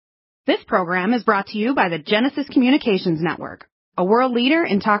This program is brought to you by the Genesis Communications Network, a world leader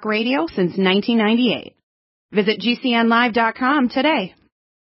in talk radio since 1998. Visit GCNlive.com today.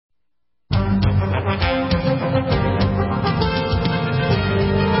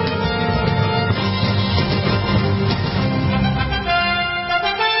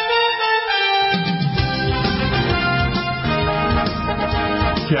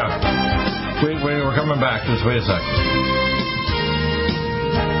 Yeah. Wait, we're coming back. Just wait a sec.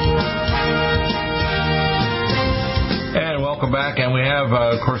 And welcome back. And we have,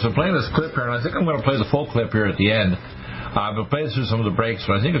 of course, I'm playing this clip here, and I think I'm going to play the full clip here at the end. I've been playing through some of the breaks,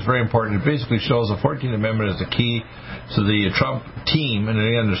 but I think it's very important. It basically shows the 14th Amendment as the key to the Trump team. And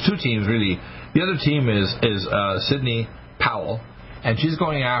again, there's two teams, really. The other team is Sidney Powell, and she's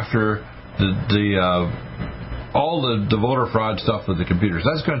going after all the voter fraud stuff with the computers.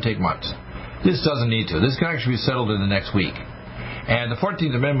 That's going to take months. This doesn't need to. This can actually be settled in the next week. And the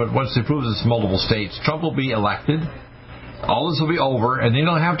 14th Amendment, once they prove this in multiple states, Trump will be elected. All this will be over, and they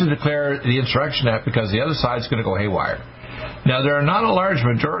don't have to declare the Insurrection Act because the other side's going to go haywire. Now, there are not a large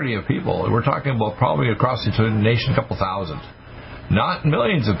majority of people. We're talking about probably across the nation a couple thousand. Not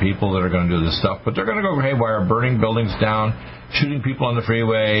millions of people that are going to do this stuff, but they're going to go haywire, burning buildings down, shooting people on the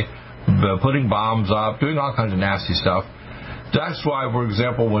freeway, putting bombs up, doing all kinds of nasty stuff. That's why, for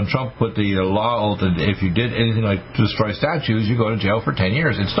example, when Trump put the law out that if you did anything like destroy statues, you go to jail for 10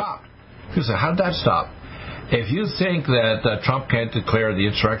 years. It stopped. You say, how did that stop? If you think that Trump can't declare the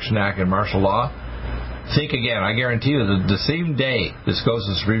Insurrection Act and martial law, think again. I guarantee you that the same day this goes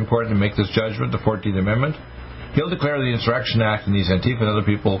to the Supreme Court to make this judgment, the 14th Amendment, he'll declare the Insurrection Act, and these Antifa and other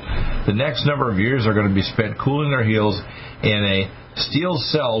people, the next number of years are going to be spent cooling their heels in a steel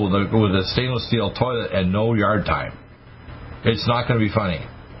cell with a stainless steel toilet and no yard time. It's not going to be funny.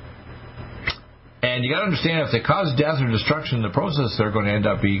 And you got to understand, if they cause death or destruction in the process, they're going to end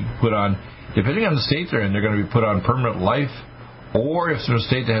up being put on, depending on the state they're in, they're going to be put on permanent life, or if there's a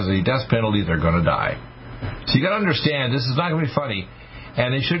state that has a death penalty, they're going to die. So you got to understand, this is not going to be funny.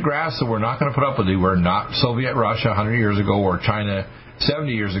 And they should grasp that we're not going to put up with it. We're not Soviet Russia 100 years ago or China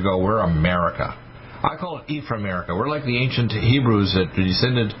 70 years ago. We're America. I call it eat from America. We're like the ancient Hebrews that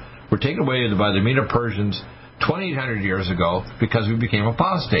were taken away by the Medo-Persians 2,800 years ago because we became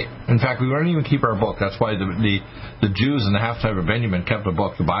apostate. In fact, we wouldn't even keep our book. That's why the Jews and the half-tribe of Benjamin kept the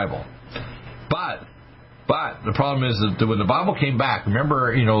book, the Bible. But the problem is that when the Bible came back,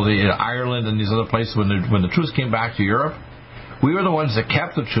 remember, the Ireland and these other places, when the truth came back to Europe, we were the ones that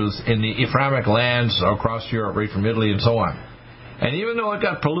kept the truth in the Ephraimic lands across Europe, right from Italy and so on. And even though it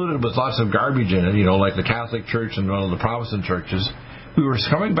got polluted with lots of garbage in it, like the Catholic Church and one of the Protestant churches, we were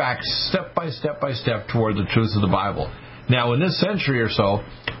coming back step by step toward the truth of the Bible. Now, in this century or so,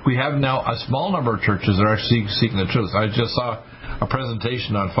 we have now a small number of churches that are seeking the truth. I just saw a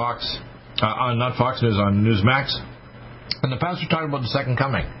presentation on not Fox News, on Newsmax, and the pastor talking about the second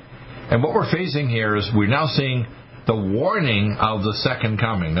coming. And what we're facing here is we're now seeing the warning of the second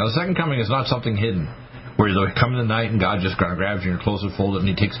coming. Now, the second coming is not something hidden, where they come in the night and God just kind of grabs you and your clothes are folded and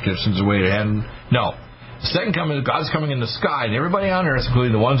He takes your sins away to heaven. No. The second coming is God's coming in the sky, and everybody on earth,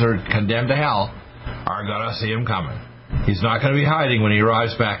 including the ones that are condemned to hell, are going to see Him coming. He's not going to be hiding when He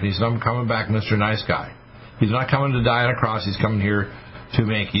arrives back, and He's not coming back Mr. Nice Guy. He's not coming to die on a cross. He's coming here to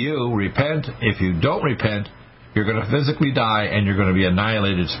make you repent. If you don't repent, you're going to physically die, and you're going to be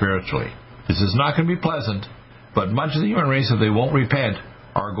annihilated spiritually. This is not going to be pleasant, but much of the human race, if they won't repent,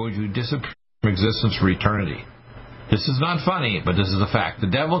 are going to disappear from existence for eternity. This is not funny, but this is a fact. The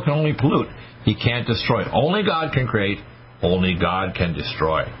devil can only pollute. He can't destroy. Only God can create. Only God can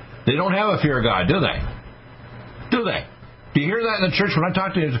destroy. They don't have a fear of God, do they? Do they? Do you hear that in the church when I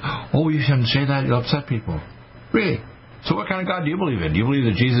talk to you? Oh, you shouldn't say that. You'll upset people. Really? So what kind of God do you believe in? Do you believe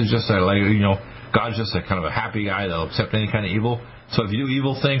that Jesus is just God's just a kind of a happy guy that'll accept any kind of evil? So if you do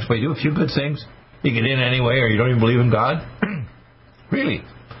evil things, but you do a few good things, you get in anyway, or you don't even believe in God? Really?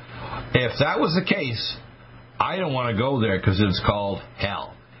 If that was the case, I don't want to go there because it's called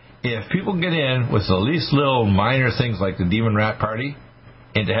hell. If people get in with the least little minor things like the demon rat party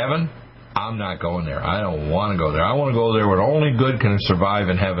into heaven, I'm not going there. I don't want to go there. I want to go there where only good can survive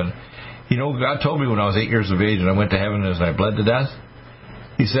in heaven. God told me when I was 8 years of age and I went to heaven and I bled to death,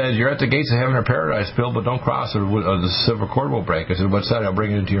 He said, you're at the gates of heaven or paradise, Bill, but don't cross or the silver cord will break. I said, what's that? I'll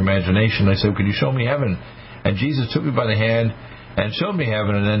bring it into your imagination. I said, could you show me heaven? And Jesus took me by the hand and showed me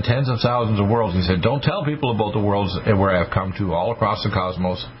heaven, and then tens of thousands of worlds. He said, don't tell people about the worlds where I've come to all across the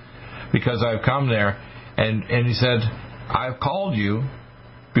cosmos, because I've come there. And He said, I've called you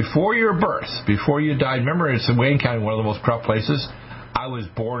before your birth, before you died. Remember, it's in Wayne County, one of the most corrupt places. I was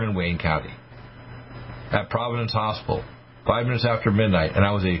born in Wayne County at Providence Hospital. 5 minutes after midnight, and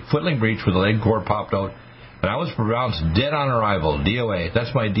I was a footling breech where the leg cord popped out, and I was pronounced dead on arrival, DOA.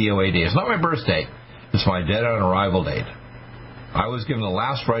 That's my DOA day. It's not my birthday. It's my dead on arrival date. I was given the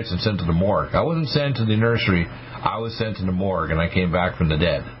last rites and sent to the morgue. I wasn't sent to the nursery. I was sent to the morgue, and I came back from the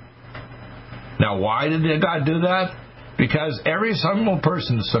dead. Now, why did God do that? Because every single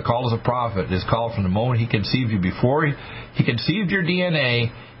person that's called as a prophet is called from the moment he conceived you. Before he conceived your DNA,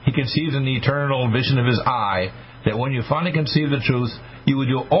 he conceived in the eternal vision of his eye that when you finally conceive the truth, you would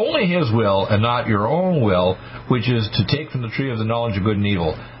do only his will and not your own will, which is to take from the tree of the knowledge of good and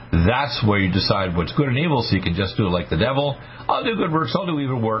evil. That's where you decide what's good and evil, so you can just do it like the devil. I'll do good works, I'll do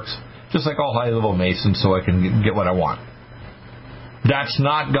evil works, just like all high-level Masons, so I can get what I want. That's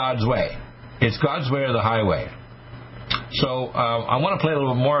not God's way. It's God's way or the highway. So I want to play a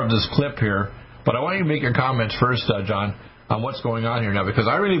little bit more of this clip here, but I want you to make your comments first, John, on what's going on here now, because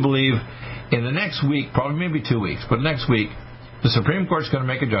I really believe in the next week, probably maybe 2 weeks, but next week, the Supreme Court's going to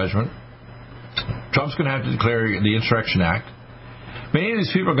make a judgment. Trump's going to have to declare the Insurrection Act. Many of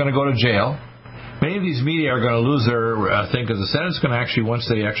these people are going to go to jail. Many of these media are going to lose their thing, because the Senate's going to actually, once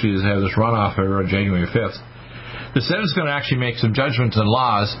they actually have this runoff on January 5th, the Senate's going to actually make some judgments and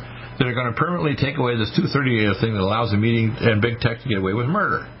laws that are going to permanently take away this 230 thing that allows the media and big tech to get away with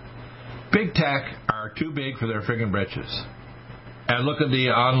murder. Big tech are too big for their friggin' britches. And look at the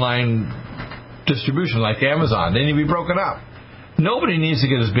online distribution like Amazon. They need to be broken up. Nobody needs to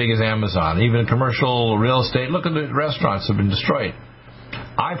get as big as Amazon. Even commercial real estate. Look at the restaurants that have been destroyed.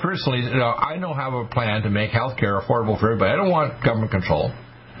 I personally, I don't have a plan to make health care affordable for everybody. I don't want government control.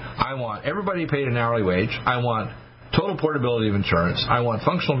 I want everybody paid an hourly wage. I want total portability of insurance. I want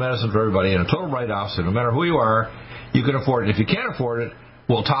functional medicine for everybody and a total write-off, so no matter who you are, you can afford it. If you can't afford it,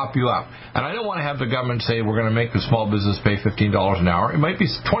 we'll top you up. And I don't want to have the government say we're going to make the small business pay $15 an hour. It might be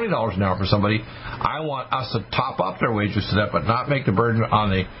 $20 an hour for somebody. I want us to top up their wages to that, but not make the burden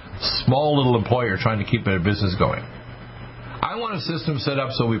on a small little employer trying to keep their business going. I want a system set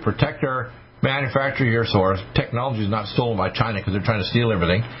up so we protect our manufacturer here, so our technology is not stolen by China because they're trying to steal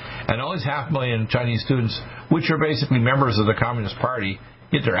everything. And all these 500,000 Chinese students, which are basically members of the Communist Party,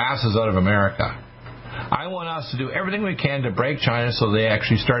 get their asses out of America. I want us to do everything we can to break China so they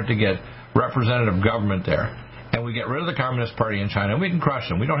actually start to get representative government there. And we get rid of the Communist Party in China, and we can crush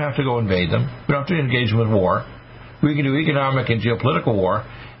them. We don't have to go invade them. We don't have to engage them with war. We can do economic and geopolitical war.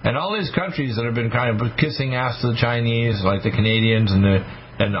 And all these countries that have been kind of kissing ass to the Chinese, like the Canadians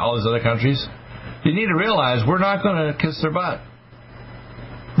and all these other countries, they need to realize we're not going to kiss their butt.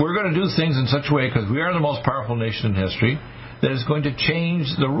 We're going to do things in such a way, because we are the most powerful nation in history, that is going to change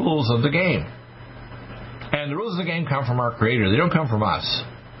the rules of the game. And the rules of the game come from our Creator. They don't come from us.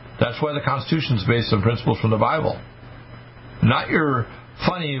 That's why the Constitution is based on principles from the Bible. Not your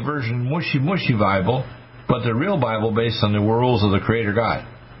funny version, mushy Bible, but the real Bible based on the rules of the Creator God.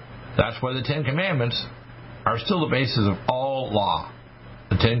 That's why the Ten Commandments are still the basis of all law.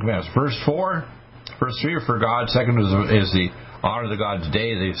 The Ten Commandments. First 3 are for God. Second is the honor the God's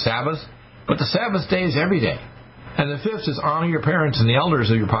day, the Sabbath. But the Sabbath day is every day. And the fifth is honor your parents and the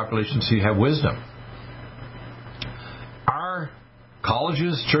elders of your population so you have wisdom. Our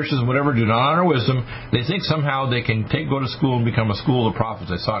colleges, churches, and whatever do not honor wisdom. They think somehow they can go to school and become a school of the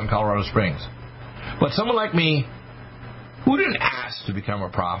prophets. I saw it in Colorado Springs. But someone like me, who didn't ask to become a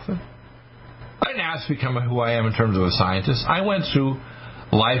prophet, I didn't ask to become who I am in terms of a scientist. I went through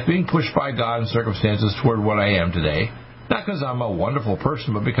life being pushed by God and circumstances toward what I am today. Not because I'm a wonderful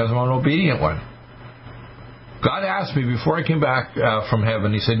person, but because I'm an obedient one. God asked me before I came back from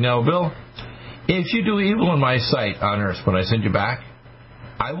heaven, He said, "No, Bill, if you do evil in my sight on earth when I send you back,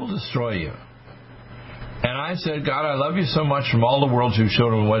 I will destroy you." And I said, "God, I love you so much from all the worlds you've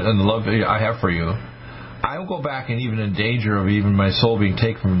shown and the love I have for you. I will go back and even in danger of even my soul being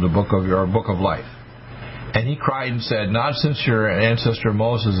taken from the book of life." And He cried and said, "Not since your ancestor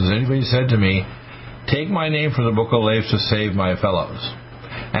Moses has anybody said to me, take my name from the book of life to save my fellows.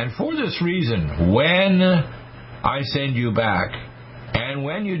 And for this reason, when I send you back, and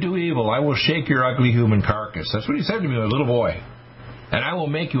when you do evil, I will shake your ugly human carcass." That's what He said to me, a little boy. "And I will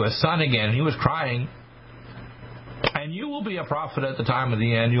make you a son again." And He was crying. "And you will be a prophet at the time of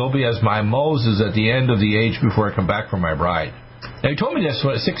the end. You'll be as my Moses at the end of the age before I come back for my bride." Now, He told me this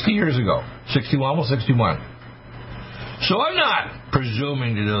 60 years ago. 61, almost 61. So I'm not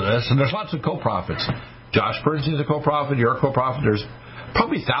presuming to do this. And there's lots of co-prophets. Josh Bernstein's a co-prophet. You're a co-prophet. There's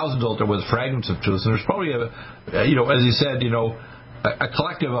probably thousands out there with fragments of truth. And there's probably, as he said, a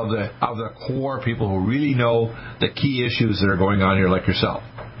collective of the core people who really know the key issues that are going on here, like yourself.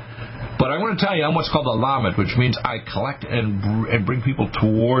 But I want to tell you, I'm what's called a lamed, which means I collect and bring people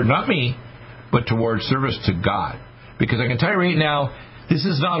toward, not me, but toward service to God. Because I can tell you right now, this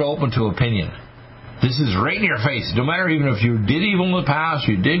is not open to opinion. This is right in your face. No matter even if you did evil in the past,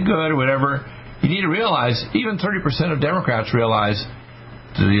 you did good, or whatever, you need to realize, even 30% of Democrats realize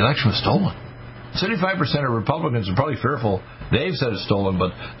that the election was stolen. 75% of Republicans are probably fearful. They've said it's stolen,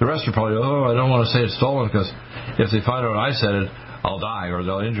 but the rest are probably, I don't want to say it's stolen because if they find out I said it, I'll die or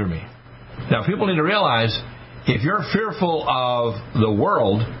they'll injure me. Now, people need to realize, if you're fearful of the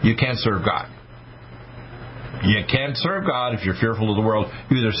world, you can't serve God. You can't serve God if you're fearful of the world.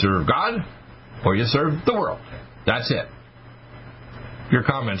 You either serve God or you serve the world. That's it. Your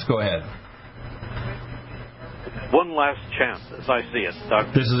comments, go ahead. One last chance, as I see it,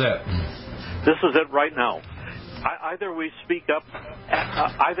 Doug. This is it. This is it right now. Either we speak up,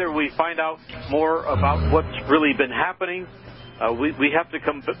 either we find out more about what's really been happening. We have to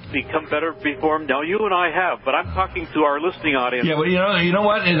become better informed. Now, you and I have, but I'm talking to our listening audience. Yeah, well, you know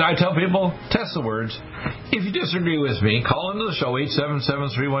what? And I tell people, test the words. If you disagree with me, call into the show,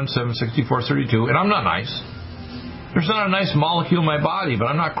 877-317-6432, and I'm not nice. There's not a nice molecule in my body, but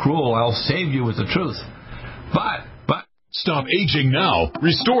I'm not cruel. I'll save you with the truth. But stop aging now.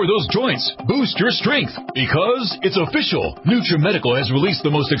 Restore those joints. Boost your strength. Because it's official. NutriMedical has released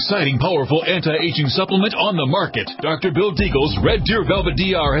the most exciting, powerful anti-aging supplement on the market. Dr. Bill Deagle's Red Deer Velvet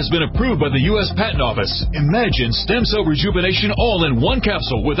DR has been approved by the U.S. Patent Office. Imagine stem cell rejuvenation all in one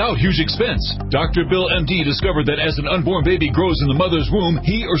capsule without huge expense. Dr. Bill MD discovered that as an unborn baby grows in the mother's womb,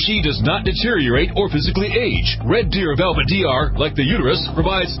 he or she does not deteriorate or physically age. Red Deer Velvet DR, like the uterus,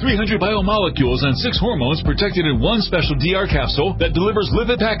 provides 300 biomolecules and 6 hormones protected in one special DR capsule that delivers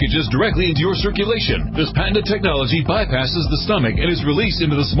lipid packages directly into your circulation. This patented technology bypasses the stomach and is released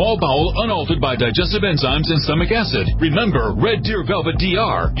into the small bowel unaltered by digestive enzymes and stomach acid. Remember, Red Deer Velvet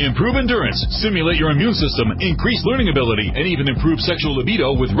DR. Improve endurance, stimulate your immune system, increase learning ability, and even improve sexual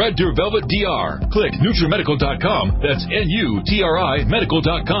libido with Red Deer Velvet DR. Click NutriMedical.com, that's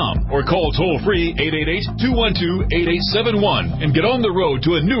NutriMedical.com, or call toll-free 888-212-8871 and get on the road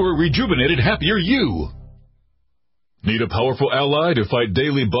to a newer, rejuvenated, happier you. Need a powerful ally to fight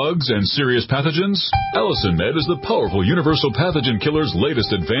daily bugs and serious pathogens? Allicin Med is the powerful universal pathogen killer's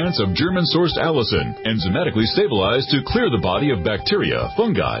latest advance of German-sourced allicin, enzymatically stabilized to clear the body of bacteria,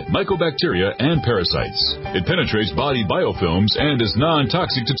 fungi, mycobacteria, and parasites. It penetrates body biofilms and is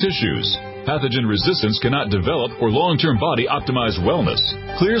non-toxic to tissues. Pathogen resistance cannot develop or long-term body optimized wellness.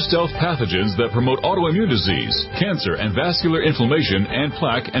 Clear stealth pathogens that promote autoimmune disease, cancer and vascular inflammation and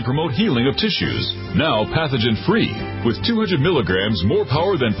plaque and promote healing of tissues. Now pathogen-free. With 200 milligrams more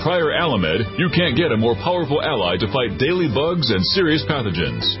power than prior Alamed, you can't get a more powerful ally to fight daily bugs and serious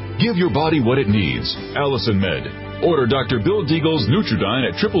pathogens. Give your body what it needs. Allicin Med. Order Dr. Bill Deagle's Nutridyne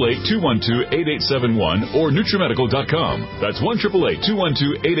at 888-212-8871 or NutriMedical.com. That's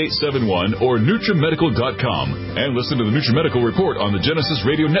 1-888-212-8871 or NutriMedical.com. And listen to the NutriMedical Report on the Genesis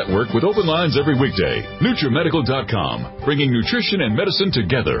Radio Network with open lines every weekday. NutriMedical.com, bringing nutrition and medicine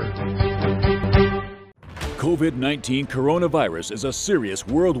together. COVID-19 coronavirus is a serious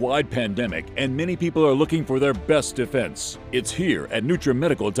worldwide pandemic, and many people are looking for their best defense. It's here at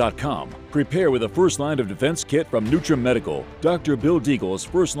NutriMedical.com. Prepare with a first line of defense kit from NutriMedical. Dr. Bill Deagle's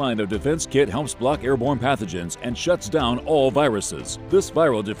first line of defense kit helps block airborne pathogens and shuts down all viruses. This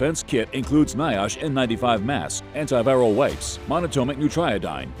viral defense kit includes NIOSH N95 mask, antiviral wipes, monatomic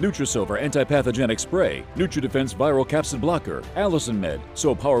Nutriodine, Nutrisilver antipathogenic spray, NutriDefense viral capsid blocker, Allicin Med,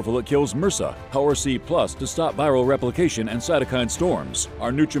 so powerful it kills MRSA, Power C Plus to stop viral replication and cytokine storms.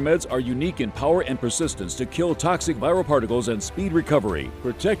 Our NutriMeds are unique in power and persistence to kill toxic viral particles and speed recovery.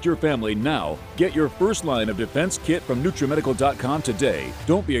 Protect your family now. Get your first line of defense kit from NutriMedical.com today.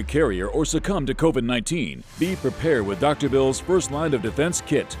 Don't be a carrier or succumb to COVID-19. Be prepared with Dr. Bill's first line of defense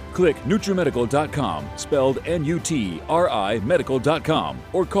kit. Click NutriMedical.com, spelled N-U-T-R-I Medical.com,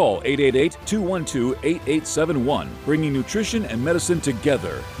 or call 888-212-8871, bringing nutrition and medicine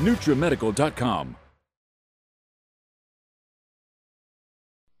together. NutriMedical.com.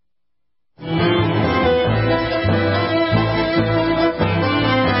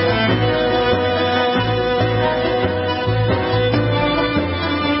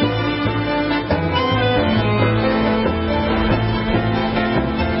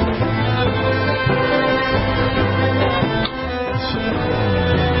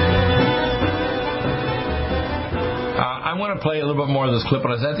 I want to play a little bit more of this clip,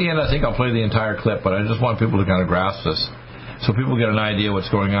 but at the end I think I'll play the entire clip, but I just want people to kind of grasp this so people get an idea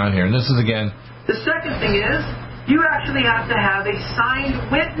what's going on here. And this is, again... The second thing is, you actually have to have a signed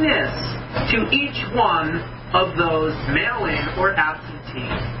witness to each one of those mail-in or absentee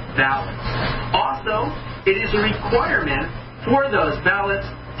ballots. Also, it is a requirement for those ballots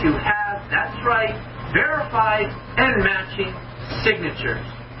to have, that's right, verified and matching signatures.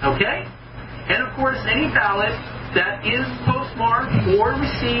 Okay? And of course, any ballot that is postmarked or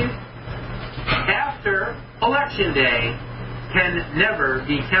received after Election Day can never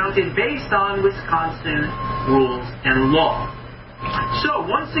be counted based on Wisconsin rules and law. So,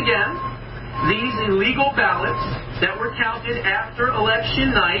 once again, these illegal ballots that were counted after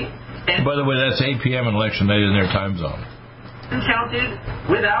election night, and by the way, that's 8 p.m. on election night in their time zone, counted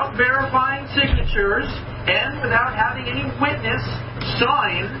without verifying signatures and without having any witness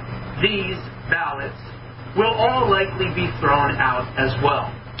sign these ballots, will all likely be thrown out as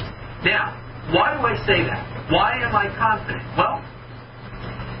well. Now, why do I say that? Why am I confident? Well,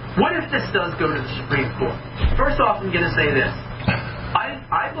 what if this does go to the Supreme Court? First off, I'm going to say this.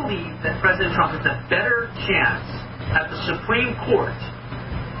 I believe that President Trump has a better chance at the Supreme Court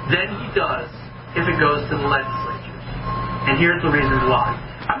than he does if it goes to the legislatures. And here's the reason why.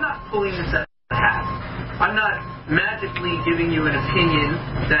 I'm not pulling this out of the hat. I'm not magically giving you an opinion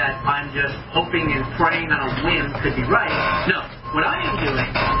that I'm just hoping and praying on a whim could be right. No. What I am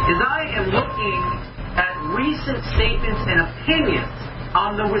doing is I am looking at recent statements and opinions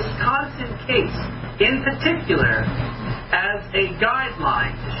on the Wisconsin case in particular as a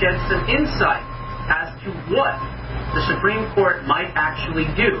guideline to shed some insight as to what the Supreme Court might actually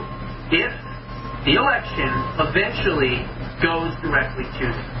do if the election eventually goes directly to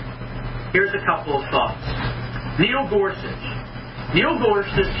them. Here's a couple of thoughts. Neil Gorsuch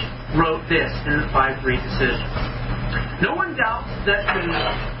wrote this in the 5-3 decision. No one doubts that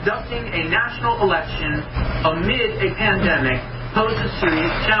conducting a national election amid a pandemic poses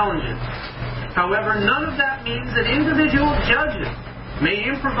serious challenges. However, none of that means that individual judges may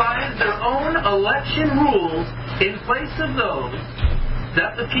improvise their own election rules in place of those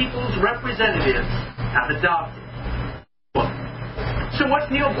that the people's representatives have adopted. So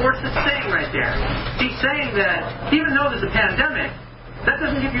what's Neil Gorsuch saying right there? He's saying that even though there's a pandemic, that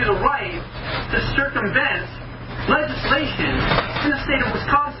doesn't give you the right to circumvent legislation in the state of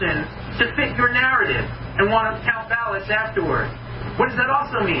Wisconsin to fit your narrative and want to count ballots afterward. What does that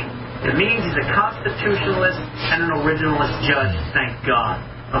also mean? It means he's a constitutionalist and an originalist judge, thank God.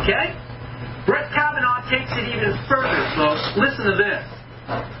 Okay? Brett Kavanaugh takes it even further, folks. Listen to this.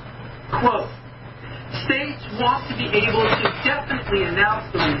 Quote, states want to be able to definitely announce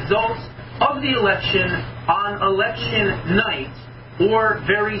the results of the election on election night or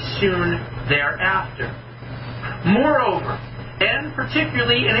very soon thereafter. Moreover, and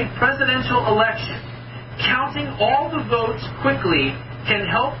particularly in a presidential election, counting all the votes quickly can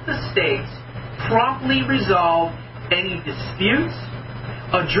help the states promptly resolve any disputes,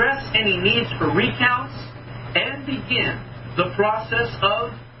 address any needs for recounts, and begin the process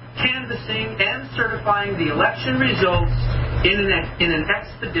of canvassing and certifying the election results in an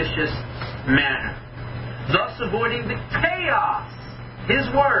expeditious manner, thus avoiding the chaos, his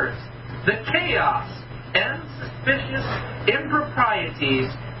words, the chaos and suspicious improprieties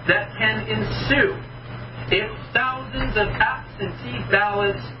that can ensue if thousands of absentee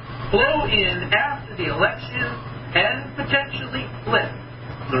ballots flow in after the election and potentially flip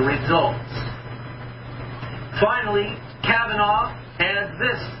the results. Finally, Kavanaugh adds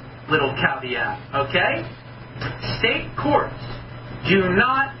this little caveat, okay? State courts do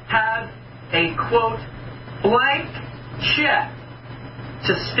not have a, quote, blank check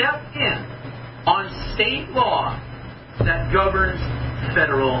to step in on state law that governs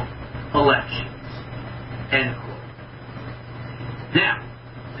federal elections. End quote. Now,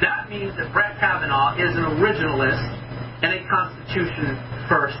 that means that Brett Kavanaugh is an originalist and a Constitution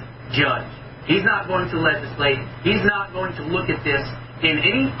first judge. He's not going to legislate. He's not going to look at this in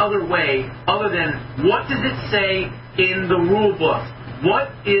any other way other than what does it say in the rule book?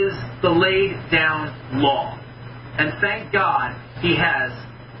 What is the laid down law? And thank God he has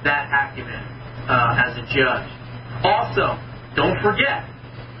that acumen as a judge. Also, don't forget,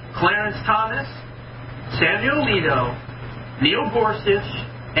 Clarence Thomas, Samuel Alito, Neil Gorsuch,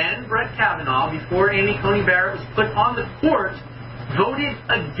 and Brett Kavanaugh, before Amy Coney Barrett was put on the court, voted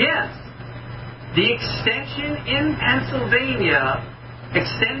against the extension in Pennsylvania,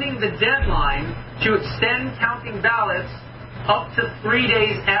 extending the deadline to extend counting ballots up to 3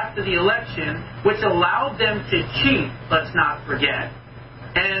 days after the election, which allowed them to cheat, let's not forget,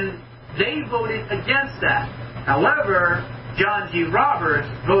 and they voted against that. However, John G. Roberts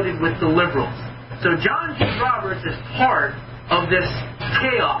voted with the liberals. So John G. Roberts is part of this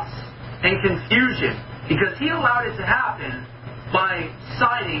chaos and confusion because he allowed it to happen by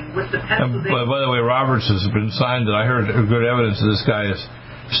siding with the Pennsylvania... By the way, Roberts has been signed, that I heard good evidence that this guy is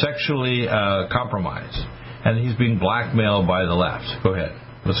sexually compromised, and he's being blackmailed by the left. Go ahead.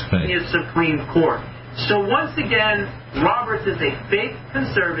 Let's finish. Supreme Court. So once again, Roberts is a fake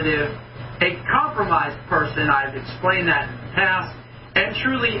conservative, a compromised person. I've explained that in the past, and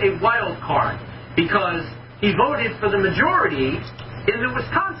truly a wild card, because he voted for the majority in the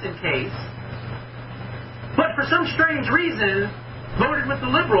Wisconsin case, but for some strange reason voted with the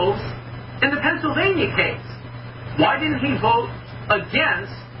liberals in the Pennsylvania case. Why didn't he vote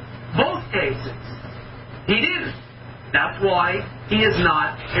against both cases? He didn't. That's why he is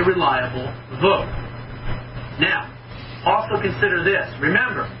not a reliable vote. Now, also consider this.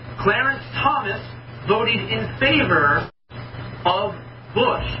 Remember, Clarence Thomas voted in favor of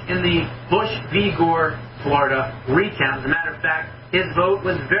Bush in the Bush v. Gore, Florida recount. As a matter of fact, his vote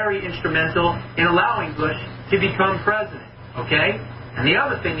was very instrumental in allowing Bush to become president. Okay? And the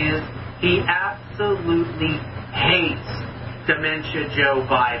other thing is, he absolutely hates dementia Joe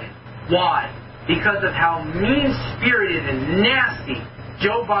Biden. Why? Because of how mean-spirited and nasty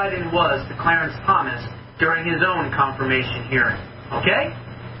Joe Biden was to Clarence Thomas during his own confirmation hearing. Okay?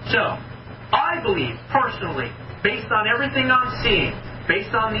 So, I believe, personally, based on everything I'm seeing,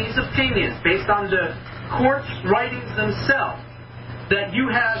 based on these opinions, based on the court's writings themselves, that you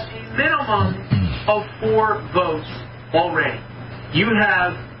have a minimum of 4 votes already. You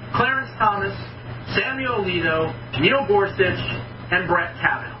have Clarence Thomas, Samuel Alito, Neil Gorsuch, and Brett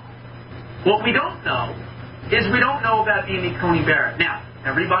Kavanaugh. What we don't know is we don't know about Amy Coney Barrett. Now,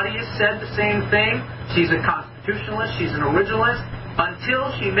 everybody has said the same thing. She's a constitutionalist. She's an originalist.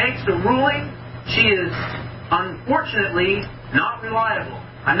 Until she makes a ruling, she is, unfortunately, not reliable.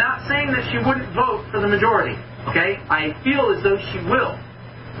 I'm not saying that she wouldn't vote for the majority, okay? I feel as though she will.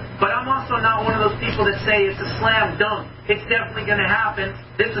 But I'm also not one of those people that say it's a slam dunk. It's definitely going to happen.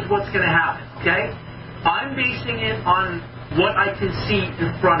 This is what's going to happen, okay? I'm basing it on what I can see in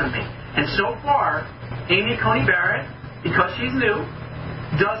front of me. And so far, Amy Coney Barrett, because she's new,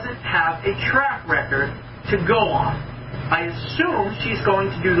 doesn't have a track record to go on. I assume she's going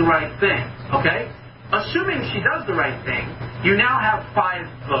to do the right thing, okay? Assuming she does the right thing, you now have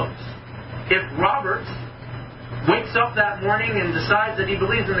 5 votes. If Roberts wakes up that morning and decides that he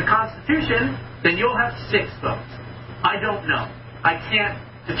believes in the Constitution, then you'll have 6 votes. I don't know. I can't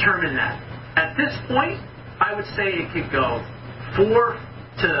determine that. At this point, I would say it could go 4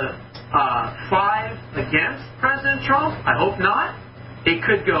 to 5 against President Trump. I hope not. It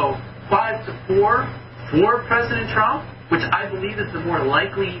could go 5 to 4 for President Trump, which I believe is the more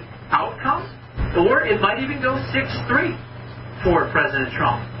likely outcome. Or it might even go 6-3 for President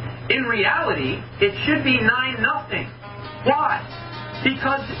Trump. In reality, it should be 9-0. Why?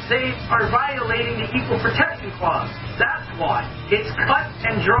 Because they are violating the Equal Protection Clause. That's why. It's cut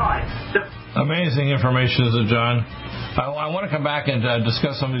and dry. Amazing information, isn't it, John? I want to come back and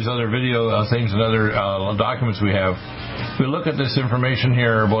discuss some of these other video things and other documents we have. We look at this information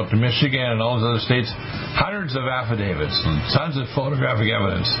here about Michigan and all those other states, hundreds of affidavits, tons of photographic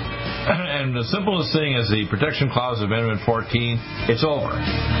evidence. And the simplest thing is the Protection Clause of Amendment 14. It's over.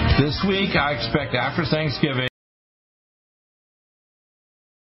 This week, I expect after Thanksgiving,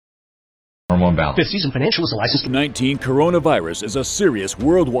 Fifth Season Financial is a licensed. COVID-19 coronavirus is a serious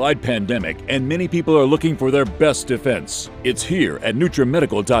worldwide pandemic, and many people are looking for their best defense. It's here at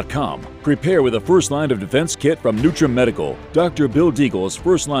NutriMedical.com. Prepare with a first line of defense kit from NutriMedical. Dr. Bill Deagle's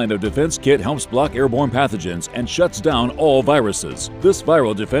first line of defense kit helps block airborne pathogens and shuts down all viruses. This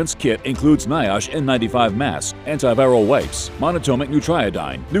viral defense kit includes NIOSH N95 mask, antiviral wipes, monatomic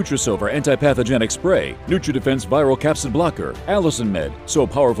Nutriodine, Nutrisilver antipathogenic spray, NutriDefense viral capsid blocker, Allison Med, so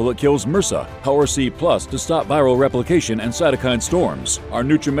powerful it kills MRSA, Power C Plus to stop viral replication and cytokine storms. Our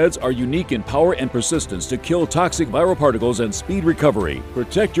NutriMeds are unique in power and persistence to kill toxic viral particles and speed recovery.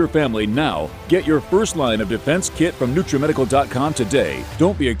 Protect your family now. Get your first line of defense kit from NutriMedical.com today.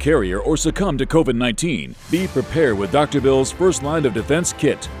 Don't be a carrier or succumb to COVID-19. Be prepared with Dr. Bill's first line of defense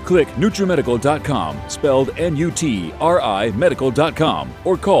kit. Click NutriMedical.com, spelled N-U-T-R-I medical.com,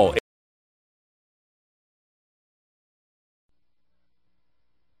 or call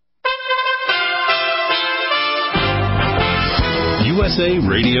USA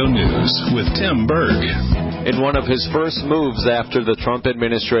Radio News with Tim Berg. In one of his first moves after the Trump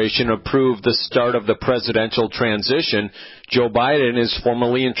administration approved the start of the presidential transition, Joe Biden is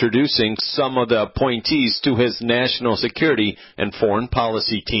formally introducing some of the appointees to his national security and foreign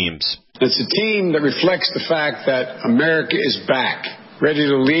policy teams. It's a team that reflects the fact that America is back, ready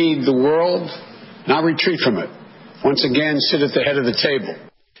to lead the world, not retreat from it. Once again, sit at the head of the table.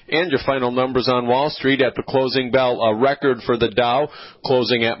 And your final numbers on Wall Street at the closing bell, a record for the Dow,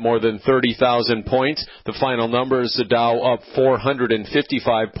 closing at more than 30,000 points. The final numbers, the Dow up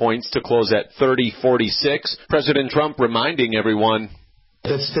 455 points to close at 3046. President Trump reminding everyone,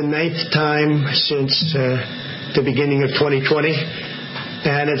 That's the 9th time since the beginning of 2020,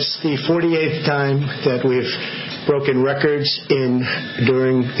 and it's the 48th time that we've broken records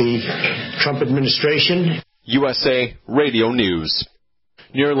during the Trump administration. USA Radio News.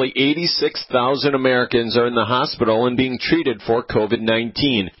 Nearly 86,000 Americans are in the hospital and being treated for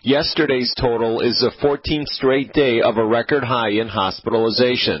COVID-19. Yesterday's total is the 14th straight day of a record high in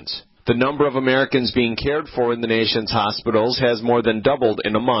hospitalizations. The number of Americans being cared for in the nation's hospitals has more than doubled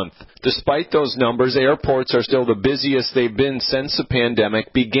in a month. Despite those numbers, airports are still the busiest they've been since the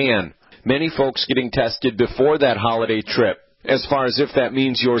pandemic began. Many folks getting tested before that holiday trip. As far as if that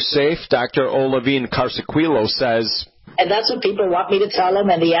means you're safe, Dr. Olivine Carsequillo says, and that's what people want me to tell them,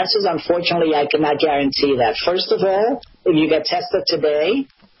 and the answer is, unfortunately, I cannot guarantee that. First of all, if you get tested today,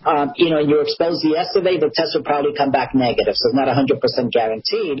 and you were exposed yesterday, the test will probably come back negative, so it's not 100%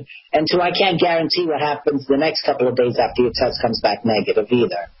 guaranteed. And two, I can't guarantee what happens the next couple of days after your test comes back negative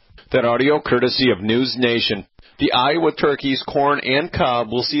either. That audio courtesy of News Nation. The Iowa turkeys, corn, and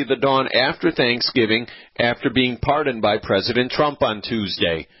cob will see the dawn after Thanksgiving after being pardoned by President Trump on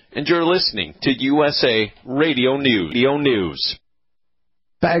Tuesday. And you're listening to USA Radio News.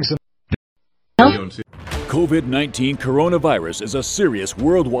 Bags of COVID-19 coronavirus is a serious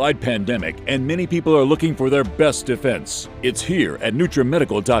worldwide pandemic, and many people are looking for their best defense. It's here at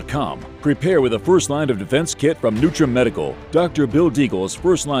NutriMedical.com. Prepare with a first line of defense kit from NutriMedical. Dr. Bill Deagle's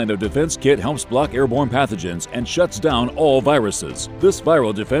first line of defense kit helps block airborne pathogens and shuts down all viruses. This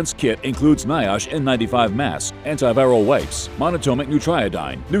viral defense kit includes NIOSH N95 mask, antiviral wipes, monatomic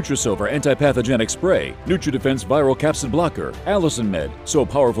Nutriodine, Nutrisilver antipathogenic spray, NutriDefense viral capsid blocker, Allison Med, so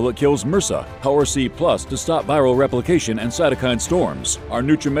powerful it kills MRSA, Power C Plus to stop viral replication and cytokine storms. Our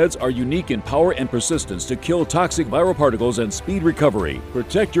NutriMeds are unique in power and persistence to kill toxic viral particles and speed recovery.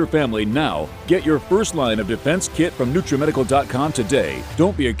 Protect your family now. Get your first line of defense kit from NutriMedical.com today.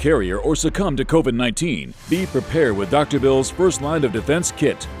 Don't be a carrier or succumb to COVID-19. Be prepared with Dr. Bill's first line of defense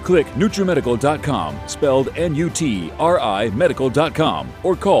kit. Click NutriMedical.com, spelled N-U-T-R-I medical.com,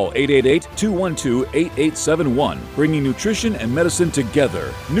 or call 888-212-8871, bringing nutrition and medicine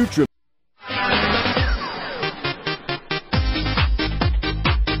together.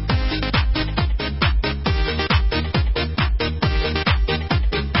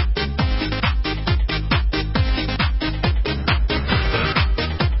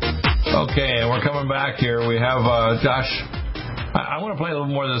 Okay, and we're coming back here. We have Josh. I want to play a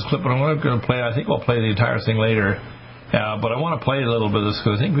little more of this clip, but I'm going to play. I think we'll play the entire thing later. But I want to play a little bit of this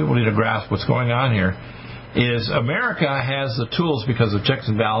because I think people need to grasp what's going on here. Is America has the tools because of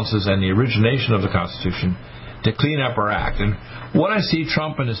checks and balances and the origination of the Constitution to clean up our act. And what I see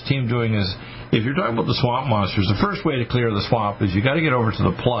Trump and his team doing is, if you're talking about the swamp monsters, the first way to clear the swamp is you got to get over to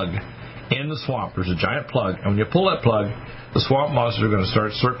the plug in the swamp. There's a giant plug, and when you pull that plug, the swamp monsters are going to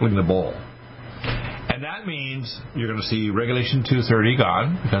start circling the bowl. And that means you're going to see Regulation 230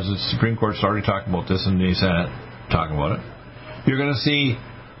 gone, because the Supreme Court's already talking about this in the Senate, talking about it. You're going to see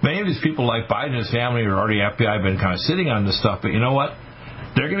many of these people like Biden and his family are already FBI, been kind of sitting on this stuff, but you know what?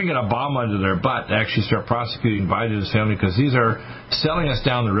 They're going to get a bomb under their butt to actually start prosecuting Biden and his family because these are selling us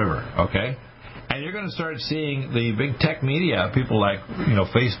down the river, okay? And you're going to start seeing the big tech media, people like,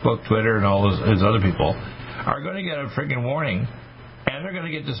 Facebook, Twitter, and all those other people, are going to get a friggin' warning, and they're going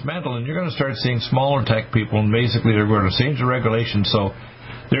to get dismantled, and you're going to start seeing smaller tech people, and basically they're going to change the regulations, so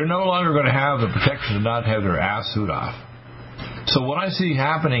they're no longer going to have the protection to not have their ass suit off. So what I see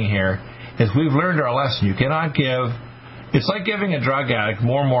happening here is we've learned our lesson. You cannot give... It's like giving a drug addict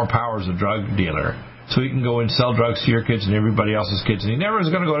more and more power as a drug dealer, so he can go and sell drugs to your kids and everybody else's kids, and he never is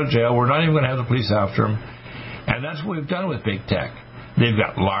going to go to jail. We're not even going to have the police after him. And that's what we've done with big tech. They've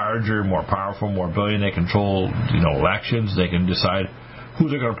got larger, more powerful, more brilliant. They control, elections. They can decide who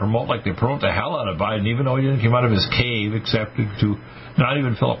they're going to promote. Like they promote the hell out of Biden, even though he didn't come out of his cave, except to not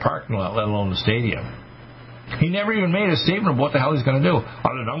even fill a parking lot, let alone the stadium. He never even made a statement of what the hell he's going to do.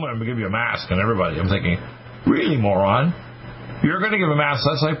 Other than, I'm going to give you a mask, and everybody. I'm thinking, really, moron? You're going to give a mask.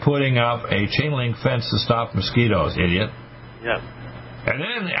 That's like putting up a chain link fence to stop mosquitoes, idiot. Yeah. And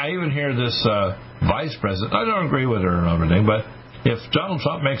then I even hear this vice president. I don't agree with her and everything, but if Donald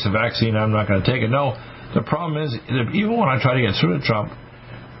Trump makes a vaccine, I'm not going to take it. No, the problem is, even when I try to get through to Trump,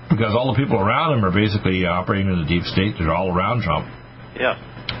 because all the people around him are basically operating in the deep state, they're all around Trump. Yeah.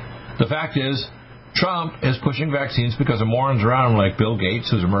 The fact is, Trump is pushing vaccines because of morons around him like Bill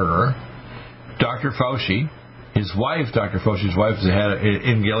Gates, who's a murderer, Dr. Fauci. His wife, Dr. Fauci's wife, is the head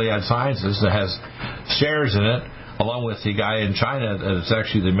in Gilead Sciences that has shares in it, along with the guy in China that's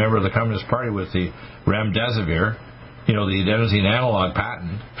actually the member of the Communist Party with the remdesivir. the adenosine analog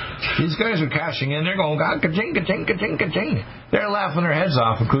patent. These guys are cashing in. They're going, God, ka-ching, ka-ching, ka-ching, ka-ching. They're laughing their heads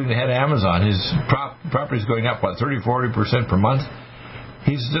off, including the head of Amazon. His property's going up, 30-40% per month.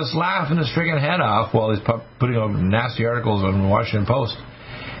 He's just laughing his friggin' head off while he's putting up nasty articles on the Washington Post.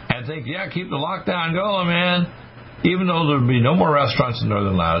 And think, keep the lockdown going, man. Even though there'll be no more restaurants in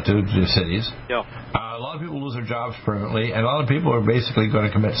northern latitude cities. Yeah. A lot of people lose their jobs permanently, and a lot of people are basically going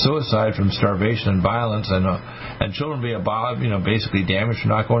to commit suicide from starvation and violence, and children be basically damaged from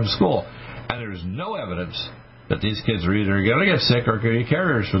not going to school. And there's no evidence that these kids are either going to get sick or going to be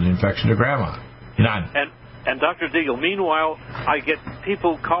carriers for the infection to grandma. None. And Dr. Deagle, meanwhile, I get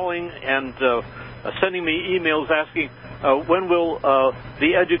people calling and sending me emails asking, when will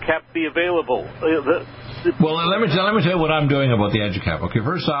the EduCap be available? Well, let me tell you what I'm doing about the EduCap. Okay,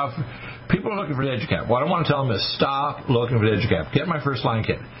 first off, people are looking for the EduCap. What I want to tell them is stop looking for the EduCap. Get my first line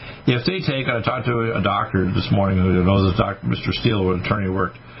kit. If they take, I talked to a doctor this morning who knows this doctor, Mr. Steele, where an attorney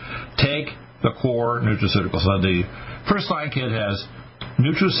worked, take the core nutraceuticals. So the first line kit has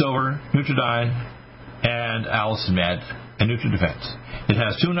NutriSilver, Nutridyne, and Allison Med, and NutriDefense. It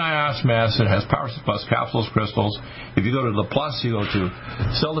has 2 niacinamides. It has Power Plus capsules, crystals. If you go to the Plus, you go to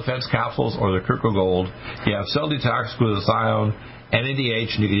Cell Defense capsules or the Kirko Gold. You have Cell Detox, glutathione,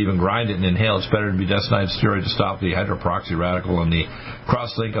 NADH, and you can even grind it and inhale. It's better than budesonide steroid to stop the hydroperoxy radical and the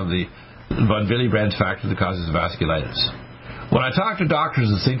cross-link of the von Willebrand's factor that causes vasculitis. When I talk to doctors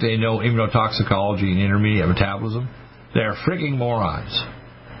that think they know immunotoxicology and intermediate metabolism, they're freaking morons.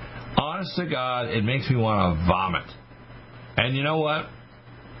 Honest to God, it makes me want to vomit. And you know what?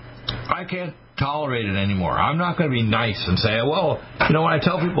 I can't tolerate it anymore. I'm not going to be nice and say, well, when I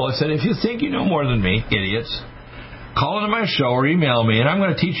tell people, I said, if you think you know more than me, idiots, call into my show or email me, and I'm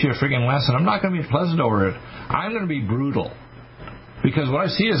going to teach you a freaking lesson. I'm not going to be pleasant over it. I'm going to be brutal. Because what I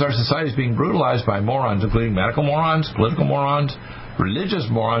see is our society is being brutalized by morons, including medical morons, political morons, religious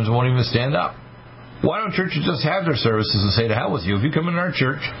morons who won't even stand up. Why don't churches just have their services and say, to hell with you? If you come in our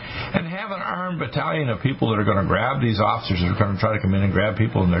church and have an armed battalion of people that are going to grab these officers that are going to try to come in and grab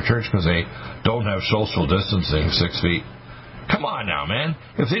people in their church because they don't have social distancing 6 feet. Come on now, man.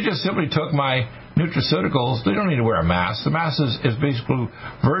 If they just simply took my nutraceuticals, they don't need to wear a mask. The mask is basically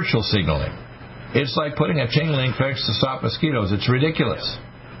virtual signaling. It's like putting a chain link fence to stop mosquitoes. It's ridiculous.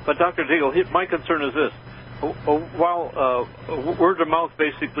 But Dr. Deagle, my concern is this. While word of mouth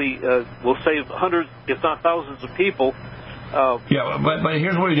basically will save hundreds, if not thousands of people. But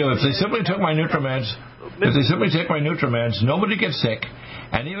here's what we do. If they simply took my NutriMeds, nobody gets sick.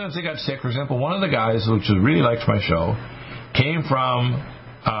 And even if they got sick, for example, one of the guys, which really likes my show, came from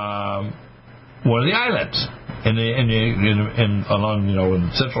one of the islands in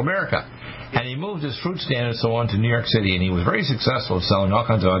Central America. And he moved his fruit stand and so on to New York City, and he was very successful selling all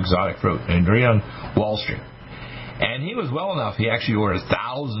kinds of exotic fruit and right on Wall Street. And he was well enough, he actually ordered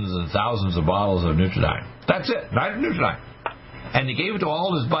thousands and thousands of bottles of Nutridyne. That's it, Nutridyne. And he gave it to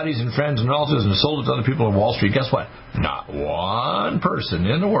all his buddies and friends and relatives and sold it to other people on Wall Street. Guess what? Not one person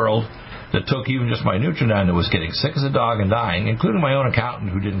in the world that took even just my Nutridyne that was getting sick as a dog and dying, including my own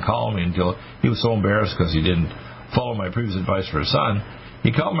accountant who didn't call me until he was so embarrassed because he didn't follow my previous advice for his son.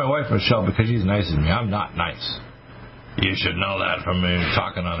 He called my wife Michelle because she's nice to me. I'm not nice. You should know that from me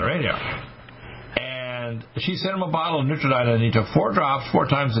talking on the radio. And she sent him a bottle of Nutridyne, and he took 4 drops 4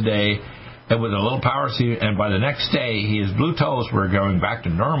 times a day, and with a little power seed. And by the next day, his blue toes were going back to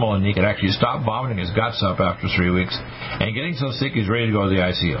normal, and he could actually stop vomiting his guts up after 3 weeks. And getting so sick, he's ready to go to the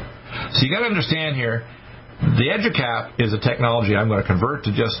ICU. So you got to understand here. The EduCap is a technology I'm going to convert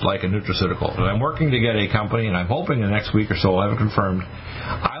to just like a nutraceutical. And I'm working to get a company, and I'm hoping the next week or so I'll have it confirmed.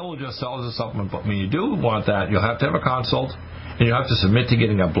 I will just sell as a supplement. But when you do want that, you'll have to have a consult, and you'll have to submit to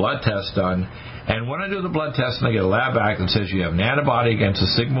getting a blood test done. And when I do the blood test and I get a lab back that says you have an antibody against a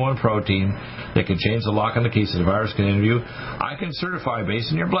sigma-1 protein that can change the lock on the key so the virus can enter you, I can certify, based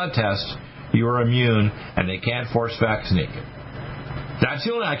on your blood test, you are immune, and they can't force vaccinate you. That's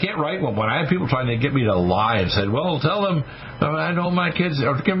the only, I can't write one. When I have people trying to get me to lie and said, well, tell them, I know my kids,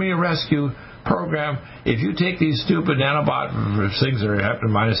 or give me a rescue program. If you take these stupid nanobot things that are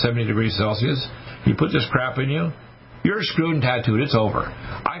happening minus 70 degrees Celsius, you put this crap in you, you're screwed and tattooed. It's over.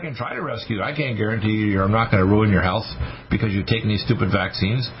 I can try to rescue you. I can't guarantee you I'm not going to ruin your health because you've taken these stupid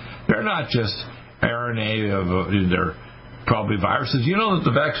vaccines. They're not just RNA, they're probably viruses. You know that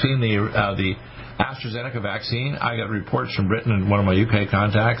the vaccine, the AstraZeneca vaccine, I got reports from Britain and one of my UK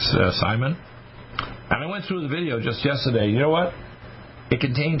contacts, Simon, and I went through the video just yesterday. You know what? It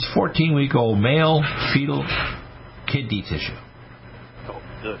contains 14-week-old male fetal kidney tissue.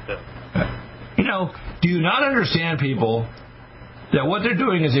 Do you not understand, people, that what they're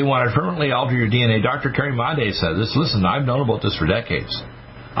doing is they want to permanently alter your DNA. Dr. Kerry Mande said this. Listen, I've known about this for decades.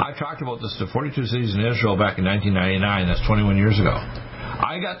 I talked about this to 42 cities in Israel back in 1999. That's 21 years ago.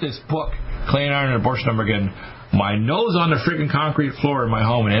 I got this book, Clay and Iron and Abortion Number Again, my nose on the freaking concrete floor in my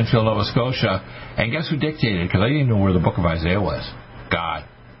home in Enfield, Nova Scotia. And guess who dictated it? Because I didn't even know where the book of Isaiah was. God.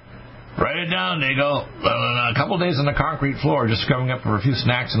 Write it down, they go. A couple of days on the concrete floor, just coming up for a few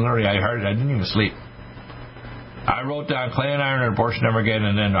snacks, and literally I heard it. I didn't even sleep. I wrote down Clay and Iron and Abortion Number Again,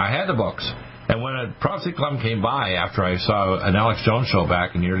 and then I had the books. And when a Prophecy Club came by after I saw an Alex Jones show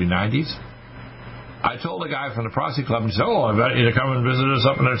back in the early 90s, I told the guy from the Prophecy Club, and he said, I got you to come and visit us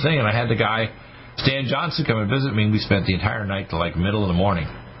up in their thing. And I had the guy, Stan Johnson, come and visit me, and we spent the entire night till like middle of the morning,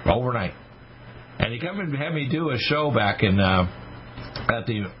 overnight. And he come and had me do a show back in at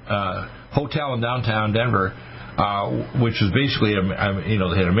the hotel in downtown Denver, which was basically, they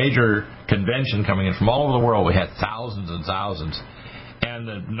had a major convention coming in from all over the world. We had thousands and thousands. And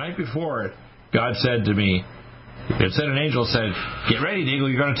the night before it, God said to me, it said an angel said, "Get ready,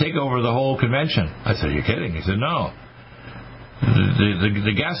 Deagle, you're going to take over the whole convention." I said, "Are you kidding?" He said, "No."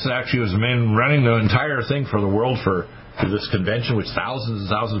 The guest actually was the man running the entire thing for the world for this convention, which thousands and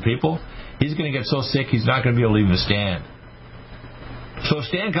thousands of people. He's going to get so sick he's not going to be able to even stand. So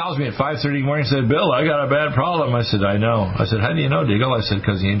Stan calls me at 5:30 in the morning and said, "Bill, I got a bad problem." I said, "I know." I said, "How do you know, Deagle?" I said,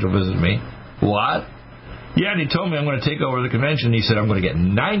 "Because the angel visited me." "What?" "Yeah, and he told me I'm going to take over the convention." He said, "I'm going to get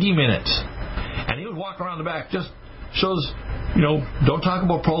 90 minutes. And he would walk around the back, just shows, don't talk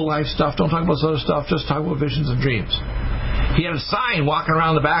about pro-life stuff, don't talk about this other stuff, just talk about visions and dreams. He had a sign walking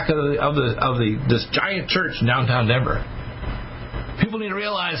around the back of this giant church in downtown Denver. People need to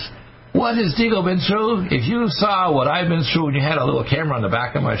realize, what has Deagle been through? If you saw what I've been through and you had a little camera on the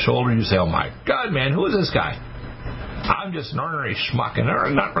back of my shoulder, you say, "Oh my God, man, who is this guy?" I'm just an ordinary schmuck, and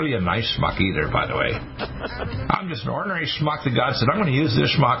not really a nice schmuck either, by the way. I'm just an ordinary schmuck that God said, "I'm going to use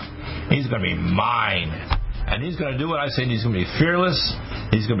this schmuck. He's going to be mine. And he's going to do what I say, and he's going to be fearless.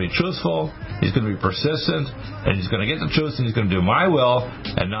 He's going to be truthful. He's going to be persistent. And he's going to get the truth, and he's going to do my will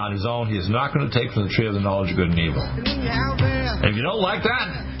and not his own. He is not going to take from the tree of the knowledge of good and evil." And if you don't like that,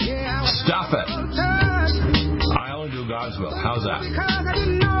 stuff it. I only do God's will. How's that?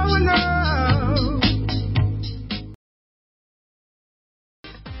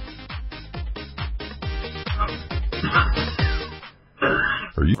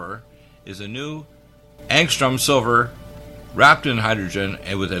 Is a new angstrom silver wrapped in hydrogen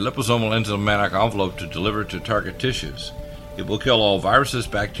and with a liposomal enzymatic envelope to deliver to target tissues. It will kill all viruses,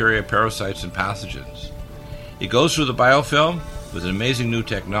 bacteria, parasites, and pathogens. It goes through the biofilm with an amazing new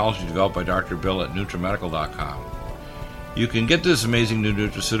technology developed by Dr. Bill at NutriMedical.com. You can get this amazing new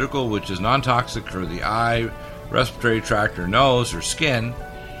nutraceutical, which is non-toxic for the eye, respiratory tract, or nose, or skin,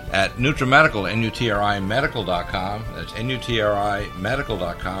 at NutriMedical, NutriMedical.com. That's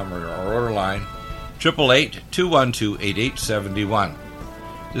NutriMedical.com, or our order line 888-212-8871.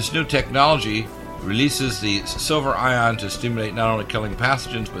 This new technology releases the silver ion to stimulate not only killing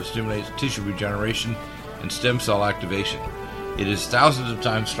pathogens, but stimulates tissue regeneration and stem cell activation. It is thousands of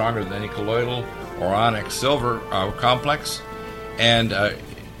times stronger than any colloidal or onyx silver complex, and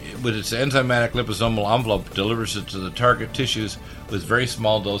with its enzymatic liposomal envelope, delivers it to the target tissues with very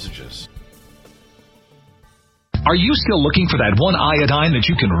small dosages. Are you still looking for that one iodine that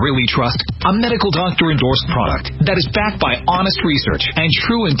you can really trust? A medical doctor-endorsed product that is backed by honest research and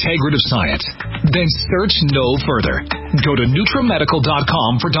true integrative science? Then search no further. Go to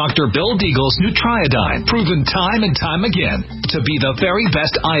NutriMedical.com for Dr. Bill Deagle's Nutriodine, proven time and time again to be the very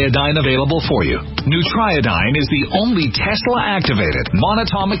best iodine available for you. Nutriodine is the only Tesla-activated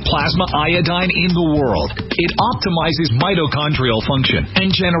monatomic plasma iodine in the world. It optimizes mitochondrial function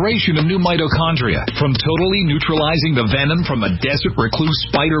and generation of new mitochondria, from totally neutralizing the venom from a desert recluse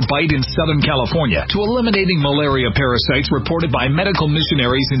spider bite in Southern California to eliminating malaria parasites reported by medical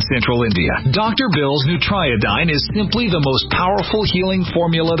missionaries in Central India. Dr. Bill's Nutriodine is simply the most powerful healing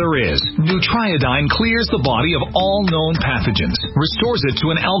formula there is. Nutriodine clears the body of all known pathogens, restores it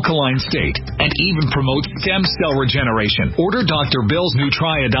to an alkaline state, and even promotes stem cell regeneration. Order Dr. Bill's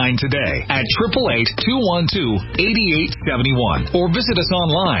Nutriodine today at 888-212-8871 or visit us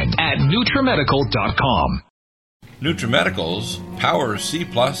online at NutriMedical.com. NutriMedical's Power C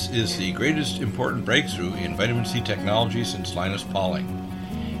Plus is the greatest important breakthrough in vitamin C technology since Linus Pauling.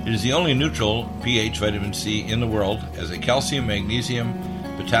 It is the only neutral pH vitamin C in the world as a calcium, magnesium,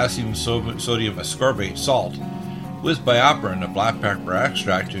 potassium, sodium ascorbate salt with BioPerine, a black pepper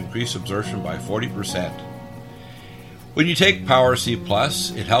extract, to increase absorption by 40%. When you take Power C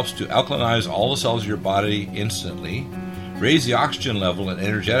Plus, it helps to alkalinize all the cells of your body instantly, raise the oxygen level and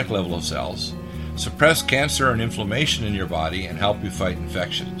energetic level of cells, suppress cancer and inflammation in your body, and help you fight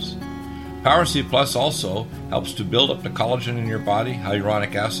infections. Power C Plus also helps to build up the collagen in your body,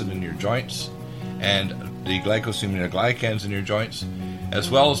 hyaluronic acid in your joints, and the glycosaminoglycans in your joints, as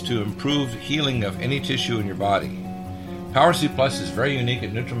well as to improve healing of any tissue in your body. Power C Plus is very unique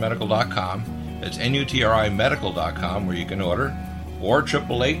at NutriMedical.com. It's NutriMedical.com where you can order, or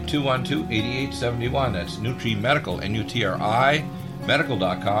 888-212-8871. That's NutriMedical, NUTRI,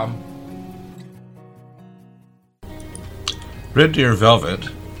 medical.com. Red Deer Velvet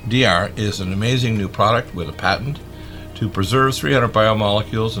DR is an amazing new product with a patent to preserve 300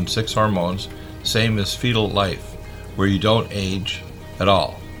 biomolecules and 6 hormones, same as fetal life, where you don't age at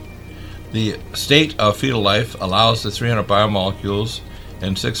all. The state of fetal life allows the 300 biomolecules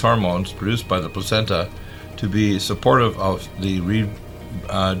and 6 hormones produced by the placenta to be supportive of the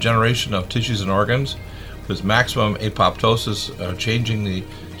regeneration of tissues and organs, with maximum apoptosis, changing the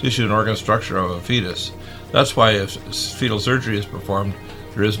tissue and organ structure of a fetus. That's why if fetal surgery is performed,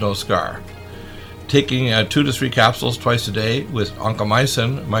 there is no scar. Taking 2 to 3 capsules twice a day with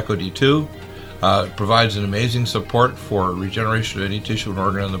oncomycin, myco-D2, provides an amazing support for regeneration of any tissue and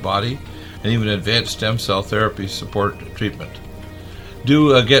organ in the body, and even advanced stem cell therapy support treatment.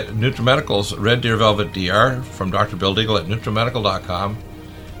 Do get NutriMedical's Red Deer Velvet DR from Dr. Bill Deagle at NutriMedical.com,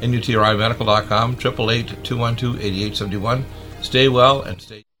 NUTRIMedical.com, 888-212-8871. Stay well and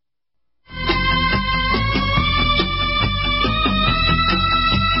stay...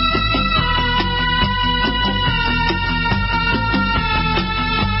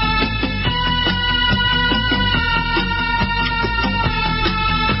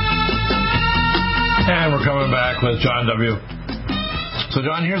 And we're coming back with John W. So,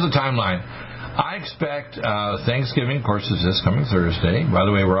 John, here's the timeline. I expect Thanksgiving, of course, is this coming Thursday. By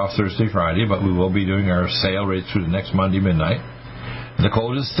the way, we're off Thursday, Friday, but we will be doing our sale right through the next Monday midnight. The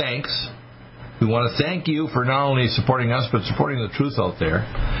code is THANKS. We want to thank you for not only supporting us, but supporting the truth out there.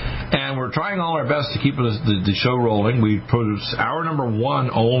 And we're trying all our best to keep the show rolling. We produce hour number 1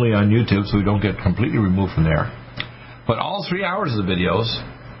 only on YouTube, so we don't get completely removed from there. But all 3 hours of the videos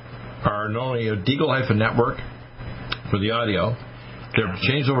are not only a Deagle-Network for the audio. They're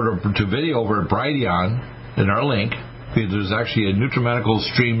changed over to video over at Brighteon in our link. There's actually a NutriMedical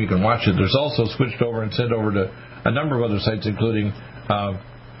stream. You can watch it. There's also switched over and sent over to a number of other sites, including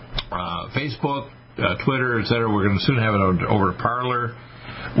Facebook, Twitter, etc. We're going to soon have it over to Parler.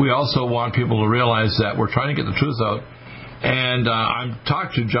 We also want people to realize that we're trying to get the truth out. And I'm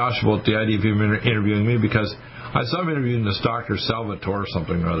talking to Josh about the idea of him interviewing me, because I saw him interviewing this Dr. Salvatore or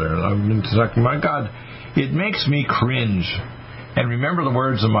something or other. And I'm like, my God, it makes me cringe. And remember the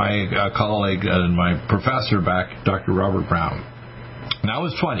words of my colleague and my professor back, Dr. Robert Brown. And I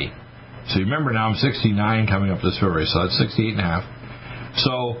was 20. So remember, now I'm 69 coming up this February, so that's 68 and a half.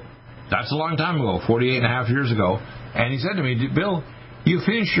 So that's a long time ago, 48 and a half years ago. And he said to me, Bill, you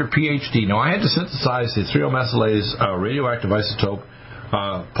finished your PhD. Now, I had to synthesize the 3-O-methylase radioactive isotope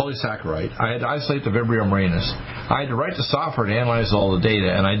polysaccharide. I had to isolate the Vibrio marinus. I had to write the software to analyze all the data,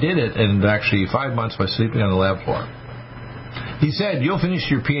 and I did it in actually 5 months by sleeping on the lab floor. He said, you'll finish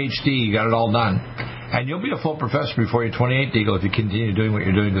your PhD, you got it all done, and you'll be a full professor before you're 28, Deagle, if you continue doing what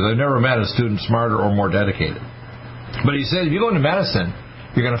you're doing, because I've never met a student smarter or more dedicated. But he said, if you go into medicine,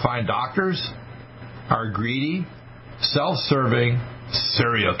 you're going to find doctors are greedy, self-serving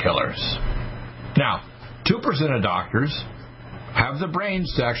serial killers. Now, 2% of doctors have the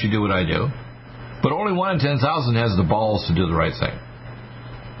brains to actually do what I do, but only 1 in 10,000 has the balls to do the right thing.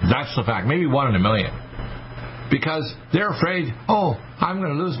 That's the fact. Maybe 1 in a million. Because they're afraid, oh, I'm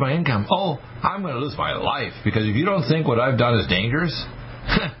going to lose my income. Oh, I'm going to lose my life. Because if you don't think what I've done is dangerous,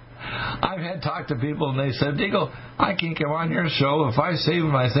 I've had talked to people and they said, Deagle, I can't come on your show. If I save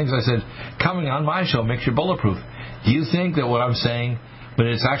my things, I said, coming on my show makes you bulletproof. Do you think that what I'm saying, but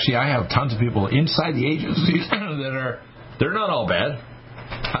it's actually, I have tons of people inside the agencies that they're not all bad.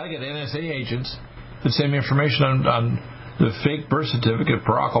 I get NSA agents that send me information on the fake birth certificate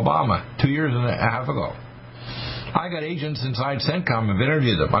for Barack Obama 2 years and a half ago. I got agents inside CENTCOM. I've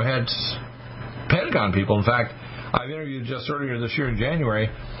interviewed them. I've had Pentagon people. In fact, I've interviewed just earlier this year in January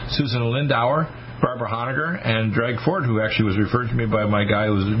Susan Lindauer, Barbara Honegger, and Drag Ford, who actually was referred to me by my guy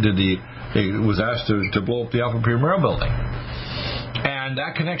who was asked to blow up the Alpha Premier building. And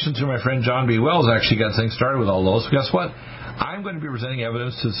that connection to my friend John B. Wells actually got things started with all those. Guess what? I'm going to be presenting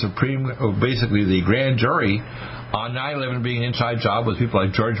evidence to the basically the grand jury on 9/11 being an inside job with people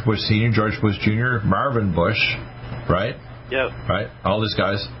like George Bush Sr., George Bush Jr., Marvin Bush, right? Yeah. Right? All these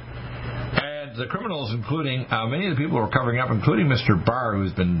guys. And the criminals, including many of the people who are covering up, including Mr. Barr,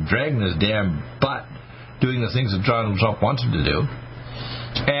 who's been dragging his damn butt doing the things that Donald Trump wants him to do.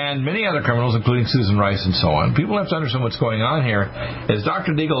 and many other criminals, including Susan Rice and so on. People have to understand what's going on here. Is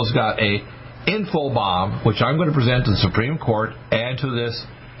Dr. Deagle's got a info bomb, which I'm going to present to the Supreme Court and to this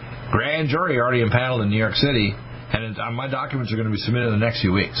grand jury already impaneled in New York City, and my documents are going to be submitted in the next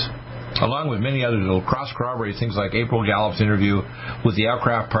few weeks, along with many others that will cross-corroborate things like April Gallup's interview with the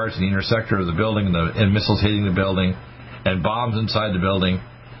aircraft parts in the inner sector of the building and missiles hitting the building and bombs inside the building.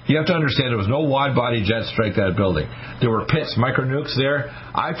 You have to understand there was no wide-body jet strike that building. There were pits, micro-nukes there.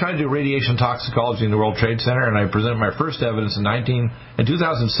 I tried to do radiation toxicology in the World Trade Center, and I presented my first evidence in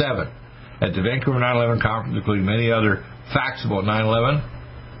 2007 at the Vancouver 9/11 conference, including many other facts about 9/11.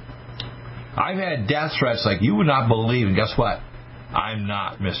 I've had death threats like you would not believe, and guess what? I'm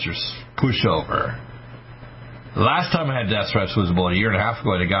not Mr. Pushover. The last time I had death threats was about a year and a half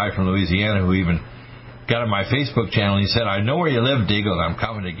ago. I had a guy from Louisiana who even got on my Facebook channel, and he said, I know where you live, Deagle, and I'm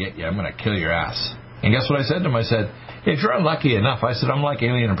coming to get you. I'm going to kill your ass. And guess what I said to him? I said, if you're unlucky enough, I said, I'm like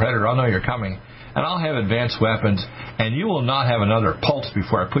Alien and Predator. I'll know you're coming, and I'll have advanced weapons, and you will not have another pulse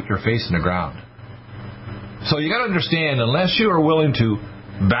before I put your face in the ground. So you got to understand, unless you are willing to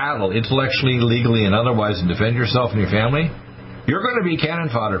battle intellectually, legally, and otherwise and defend yourself and your family, you're going to be cannon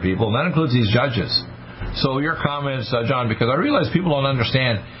fodder, people, and that includes these judges. So your comments, John, because I realize people don't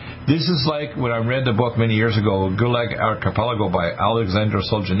understand. This is like when I read the book many years ago, Gulag Archipelago by Alexander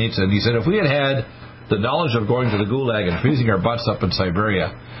Solzhenitsyn, and he said if we had had the knowledge of going to the Gulag and freezing our butts up in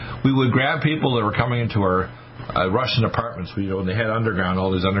Siberia, we would grab people that were coming into our Russian apartments. They had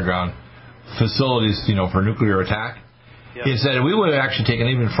all these underground facilities, for nuclear attack. Yeah. He said we would have actually taken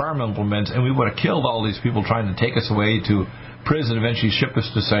even farm implements, and we would have killed all these people trying to take us away to prison, eventually ship us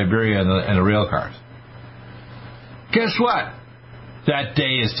to Siberia in the rail cars. Guess what? That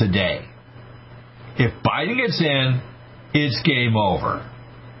day is today. If Biden gets in, it's game over.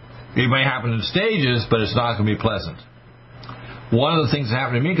 It may happen in stages, but it's not going to be pleasant. One of the things that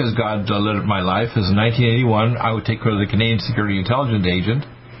happened to me, because God lit up my life, is in 1981, I would take care of the Canadian Security Intelligence Agent.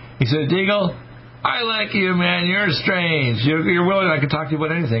 He said, Deagle, I like you, man. You're strange. You're willing. I can talk to you about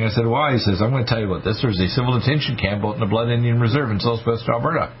anything. I said, why? He says, I'm going to tell you about this. There's a civil detention camp out in the Blood Indian Reserve in southwest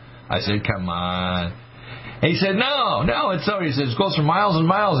Alberta. I said, come on. And he said, no, it's so. He says, it goes for miles and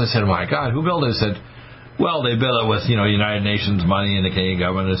miles. I said, my God, who built it? He said, well, they built it with, United Nations money and the Canadian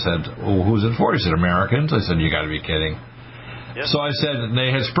government. I said, well, who's it for? He said, Americans. I said, you got to be kidding. Yep. So I said, they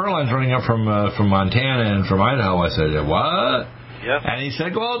had spur lines running up from Montana and from Idaho. I said, what? Yep. And he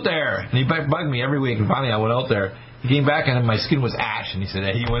said, go out there. And he bugged me every week. And finally, I went out there. He came back and my skin was ash. And he said,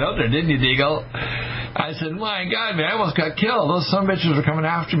 hey, you went out there, didn't you, Deagle? I said, my God, man, I almost got killed. Those some bitches were coming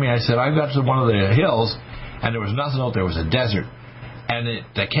after me. I said, I got to one of the hills, and there was nothing out there. It was a desert. And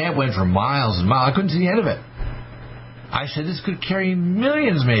the camp went for miles and miles. I couldn't see the end of it. I said, this could carry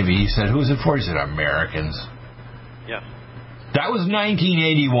millions, maybe. He said, who's it for? He said, Americans. Yeah. That was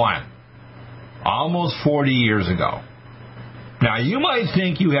 1981. Almost 40 years ago. Now, you might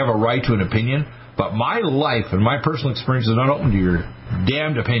think you have a right to an opinion, but my life and my personal experience is not open to your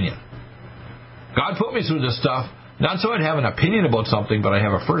damned opinion. God put me through this stuff, not so I'd have an opinion about something, but I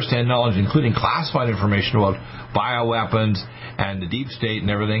have a first-hand knowledge, including classified information about bioweapons and the deep state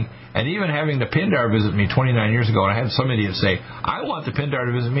and everything, and even having the Pindar visit me 29 years ago, and I had some idiot say, I want the Pindar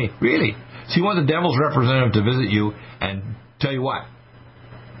to visit me. Really? So you want the devil's representative to visit you and tell you what?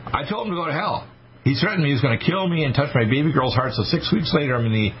 I told him to go to hell. He threatened me he was going to kill me and touch my baby girl's heart. So 6 weeks later, I'm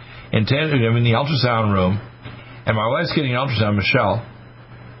in the ultrasound room, and my wife's getting an ultrasound, Michelle,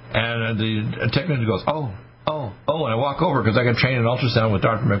 and the technician goes, oh, and I walk over because I got trained in ultrasound with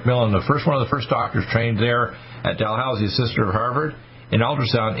Dr. McMillan, one of the first doctors trained there at Dalhousie, a sister of Harvard, in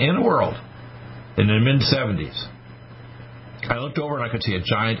ultrasound in the world in the mid-70s. I looked over and I could see a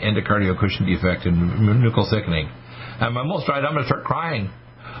giant endocardial cushion defect and nuchal thickening. And I'm almost right, I'm going to start crying.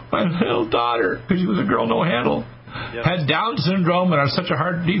 My little daughter, because she was a girl no handle, had Down syndrome and had such a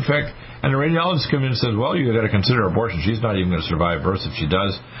heart defect, and the radiologist came in and said, well, you've got to consider abortion. She's not even going to survive birth. If she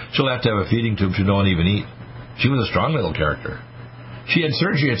does, she'll have to have a feeding tube she don't even eat. She was a strong little character. She had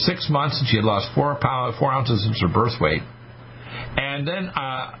surgery at 6 months, and she had lost 4 ounces since her birth weight. And then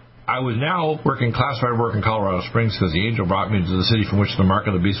I was now working classified work in Colorado Springs because the angel brought me to the city from which the mark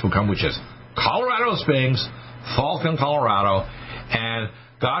of the beast will come, which is Colorado Springs, Falcon, Colorado. And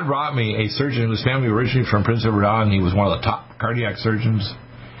God brought me a surgeon whose family originally from Prince Edward Island. He was one of the top cardiac surgeons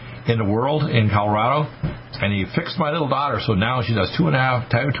in the world in Colorado, and he fixed my little daughter. So now she does 2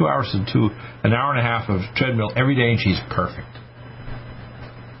 hours to an hour and a half of treadmill every day, and she's perfect.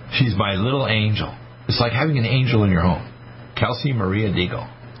 She's my little angel. It's like having an angel in your home. Kelsey Maria Deagle.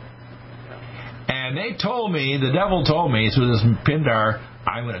 And the devil told me through this Pindar,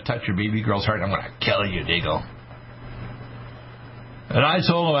 I'm going to touch your baby girl's heart, and I'm going to kill you, Deagle. And I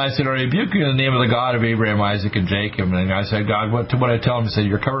told him, I said, I rebuke you in the name of the God of Abraham, Isaac, and Jacob. And I said, God, what I tell him? He said,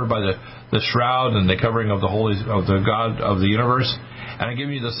 you're covered by the shroud and the covering of the God of the universe. And I give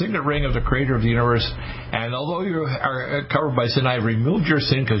you the signet ring of the Creator of the universe. And although you are covered by sin, I have removed your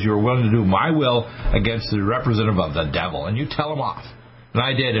sin because you were willing to do my will against the representative of the devil. And you tell him off. And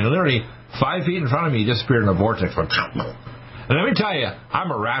I did. And literally 5 feet in front of me, he disappeared in a vortex. And let me tell you, I'm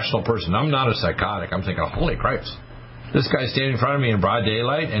a rational person. I'm not a psychotic. I'm thinking, holy Christ. This guy's standing in front of me in broad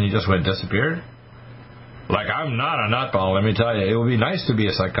daylight, and he just disappeared? Like, I'm not a nutball, let me tell you. It would be nice to be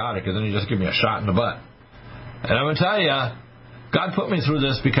a psychotic, because then you just give me a shot in the butt. And I'm going to tell you, God put me through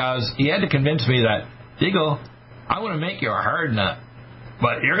this because he had to convince me that, Deagle, I want to make you a hard nut,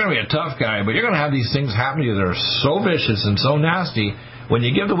 but you're going to be a tough guy, but you're going to have these things happen to you that are so vicious and so nasty. When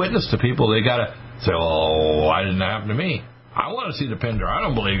you give the witness to people, they got to say, oh, why didn't that happen to me? I want to see the pin drop. I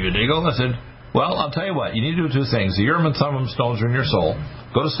don't believe you, Deagle. I said, well, I'll tell you what. You need to do 2 things. The Urim and Thummim stones are in your soul.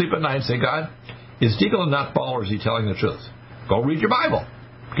 Go to sleep at night and say, God, is Deagle a nutball or is he telling the truth? Go read your Bible.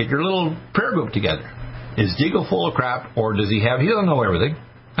 Get your little prayer group together. Is Deagle full of crap or does he doesn't know everything.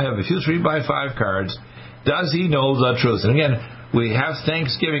 I have a few 3x5 cards. Does he know the truth? And again, we have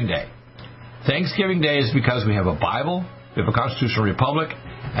Thanksgiving Day. Thanksgiving Day is because we have a Bible, we have a constitutional republic,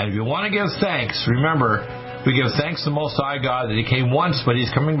 and if you want to give thanks, remember, we give thanks to the Most High God that he came once, but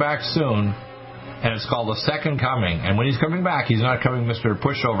he's coming back soon. And it's called the second coming. And when he's coming back, he's not coming Mr.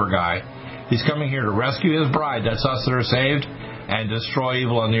 Pushover guy. He's coming here to rescue his bride, that's us that are saved, and destroy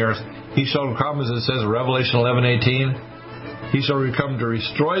evil on the earth. He shall come, as it says in Revelation 11:18, he shall come to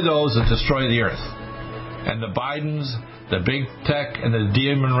destroy those that destroy the earth. And the Bidens, the big tech, and the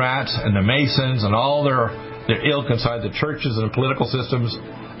demon rats, and the Masons, and all their ilk inside the churches and the political systems,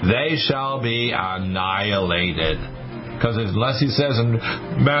 they shall be annihilated. Because unless he says in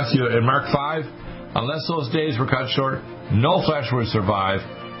Mark 5, unless those days were cut short, no flesh would survive.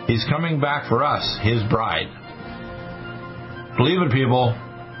 He's coming back for us, his bride. Believe it, people.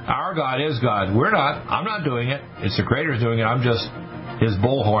 Our God is God. We're not. I'm not doing it. It's the Creator's doing it. I'm just his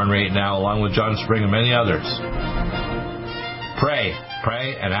bullhorn right now, along with John Spring and many others. Pray,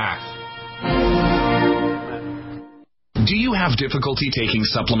 and act. Do you have difficulty taking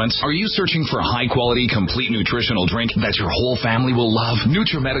supplements? Are you searching for a high-quality, complete nutritional drink that your whole family will love?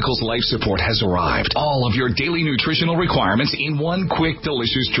 NutriMedical's Life Support has arrived. All of your daily nutritional requirements in one quick,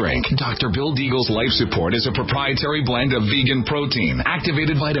 delicious drink. Dr. Bill Deagle's Life Support is a proprietary blend of vegan protein,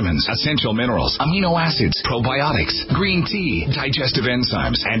 activated vitamins, essential minerals, amino acids, probiotics, green tea, digestive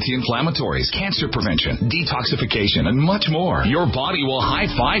enzymes, anti-inflammatories, cancer prevention, detoxification, and much more. Your body will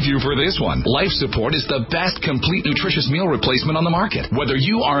high-five you for this one. Life Support is the best complete nutritious meal replacement on the market. Whether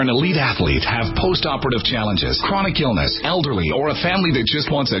you are an elite athlete, have post-operative challenges, chronic illness, elderly, or a family that just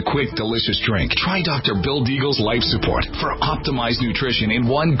wants a quick, delicious drink, try Dr. Bill Deagle's Life Support for optimized nutrition in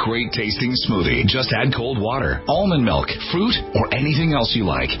one great-tasting smoothie. Just add cold water, almond milk, fruit, or anything else you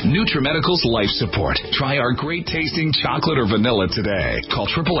like. NutriMedical's Life Support. Try our great-tasting chocolate or vanilla today.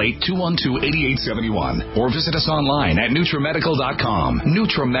 Call 888-212-8871 or visit us online at NutriMedical.com.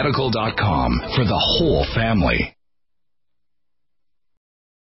 NutriMedical.com for the whole family.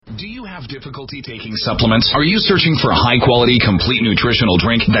 Do you have difficulty taking supplements? Are you searching for a high-quality, complete nutritional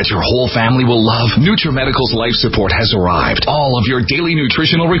drink that your whole family will love? NutriMedical's Life Support has arrived. All of your daily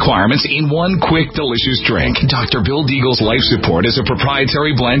nutritional requirements in one quick, delicious drink. Dr. Bill Deagle's Life Support is a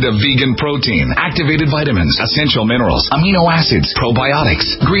proprietary blend of vegan protein, activated vitamins, essential minerals, amino acids,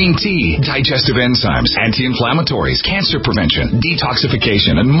 probiotics, green tea, digestive enzymes, anti-inflammatories, cancer prevention,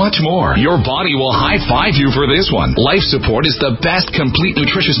 detoxification, and much more. Your body will high-five you for this one. Life Support is the best complete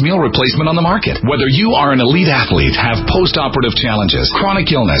nutritious meal replacement on the market. Whether you are an elite athlete, have post-operative challenges,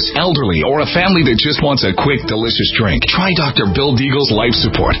 chronic illness, elderly, or a family that just wants a quick, delicious drink, try Dr. Bill Deagle's Life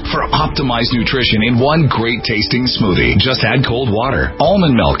Support for optimized nutrition in one great-tasting smoothie. Just add cold water,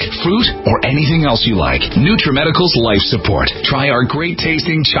 almond milk, fruit, or anything else you like. NutriMedical's Life Support. Try our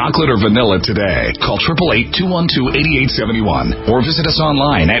great-tasting chocolate or vanilla today. Call 888-212-8871 or visit us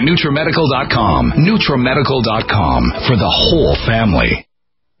online at NutriMedical.com. NutriMedical.com for the whole family.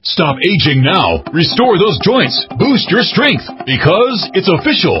 Stop aging now. Restore those joints. Boost your strength. Because it's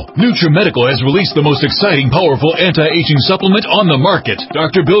official. NutriMedical has released the most exciting, powerful anti-aging supplement on the market.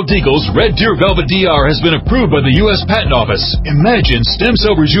 Dr. Bill Deagle's Red Deer Velvet DR has been approved by the U.S. Patent Office. Imagine stem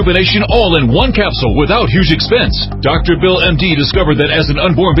cell rejuvenation all in one capsule without huge expense. Dr. Bill MD discovered that as an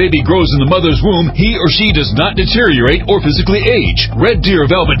unborn baby grows in the mother's womb, he or she does not deteriorate or physically age. Red Deer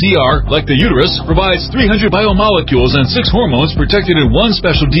Velvet DR, like the uterus, provides 300 biomolecules and 6 hormones protected in one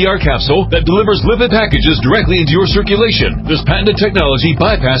special DR capsule that delivers lipid packages directly into your circulation. This patented technology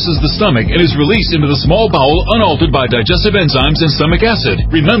bypasses the stomach and is released into the small bowel unaltered by digestive enzymes and stomach acid.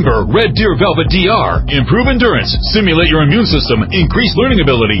 Remember Red Deer Velvet DR. Improve endurance, stimulate your immune system, increase learning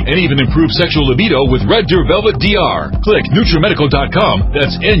ability, and even improve sexual libido with Red Deer Velvet DR. Click NutriMedical.com,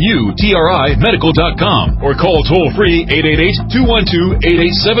 that's NutriMedical.com, or call toll-free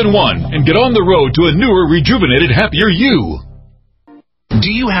 888-212-8871 and get on the road to a newer, rejuvenated, happier you. Do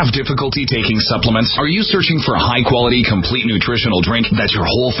you have difficulty taking supplements? Are you searching for a high-quality, complete nutritional drink that your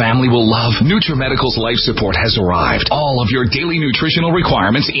whole family will love? NutriMedical's Life Support has arrived. All of your daily nutritional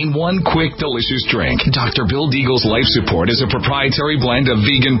requirements in one quick, delicious drink. Dr. Bill Deagle's Life Support is a proprietary blend of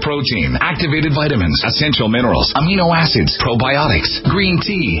vegan protein, activated vitamins, essential minerals, amino acids, probiotics, green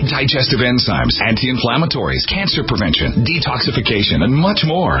tea, digestive enzymes, anti-inflammatories, cancer prevention, detoxification, and much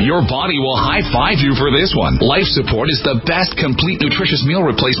more. Your body will high-five you for this one. Life Support is the best complete nutritious meal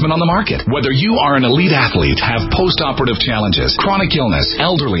replacement on the market. Whether you are an elite athlete, have post-operative challenges, chronic illness,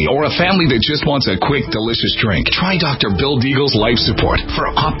 elderly, or a family that just wants a quick, delicious drink, try Dr. Bill Deagle's Life Support for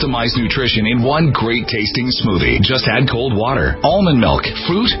optimized nutrition in one great tasting smoothie. Just add cold water, almond milk,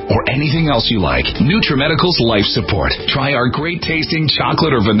 fruit, or anything else you like. NutriMedical's Life Support. Try our great tasting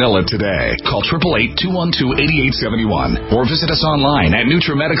chocolate or vanilla today. Call 888-212-8871 or visit us online at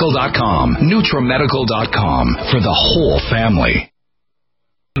NutriMedical.com. NutriMedical.com for the whole family.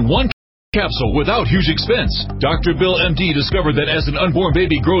 One capsule without huge expense. Dr. Bill MD discovered that as an unborn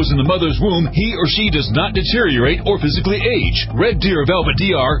baby grows in the mother's womb, he or she does not deteriorate or physically age. Red Deer Velvet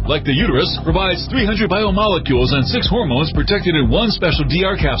DR, like the uterus, provides 300 biomolecules and 6 hormones protected in one special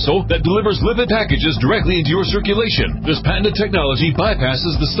DR capsule that delivers lipid packages directly into your circulation. This patented technology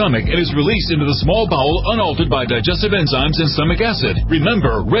bypasses the stomach and is released into the small bowel unaltered by digestive enzymes and stomach acid.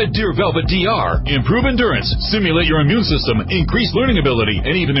 Remember Red Deer Velvet DR. Improve endurance, stimulate your immune system, increase learning ability,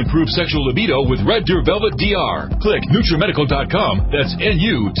 and even improve sexual libido with Red Deer Velvet DR. Click NutriMedical.com, that's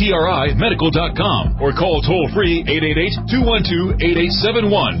NutriMedical.com, or call toll-free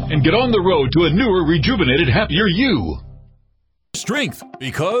 888-212-8871 and get on the road to a newer, rejuvenated, happier you. Strength,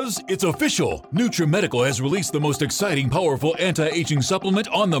 because it's official. NutriMedical has released the most exciting, powerful anti-aging supplement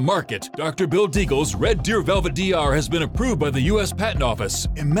on the market. Dr. Bill Deagle's Red Deer Velvet DR has been approved by the U.S. Patent Office.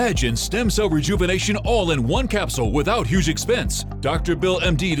 Imagine stem cell rejuvenation all in one capsule without huge expense. Dr. Bill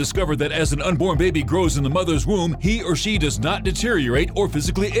MD discovered that as an unborn baby grows in the mother's womb, he or she does not deteriorate or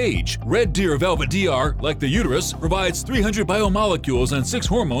physically age. Red Deer Velvet DR, like the uterus, provides 300 biomolecules and 6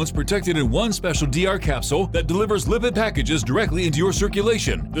 hormones protected in one special DR capsule that delivers lipid packages directly into your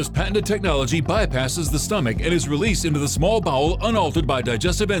circulation. This patented technology bypasses the stomach and is released into the small bowel unaltered by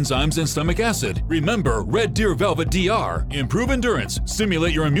digestive enzymes and stomach acid. Remember Red Deer Velvet DR. Improve endurance,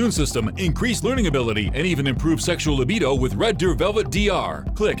 stimulate your immune system, increase learning ability, and even improve sexual libido with Red Deer Velvet DR.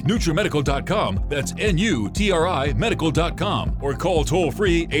 Click NutriMedical.com, that's NutriMedical.com, or call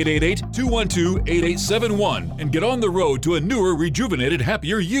toll-free 888-212-8871 and get on the road to a newer, rejuvenated,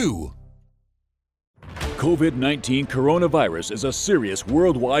 happier you. COVID-19 coronavirus is a serious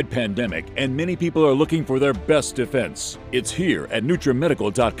worldwide pandemic, and many people are looking for their best defense. It's here at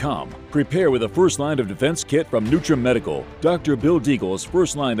NutriMedical.com. Prepare with a first line of defense kit from NutriMedical. Dr. Bill Deagle's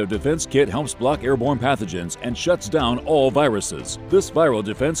first line of defense kit helps block airborne pathogens and shuts down all viruses. This viral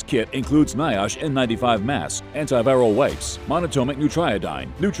defense kit includes NIOSH N95 mask, antiviral wipes, monatomic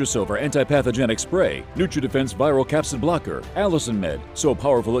Nutriodine, Nutrisilver antipathogenic spray, NutriDefense viral capsid blocker, Allison Med, so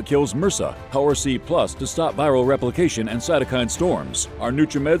powerful it kills MRSA, Power C Plus to stop viral replication and cytokine storms. Our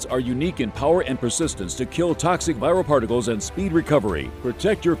NutriMeds are unique in power and persistence to kill toxic viral particles and speed recovery.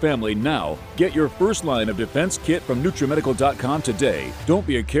 Protect your family now. Get your first line of defense kit from NutriMedical.com today. Don't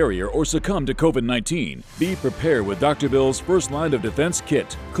be a carrier or succumb to COVID-19. Be prepared with Dr. Bill's first line of defense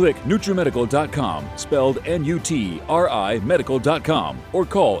kit. Click NutriMedical.com, spelled NutriMedical.com, or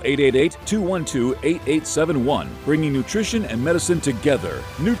call 888-212-8871, bringing nutrition and medicine together.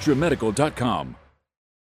 NutriMedical.com.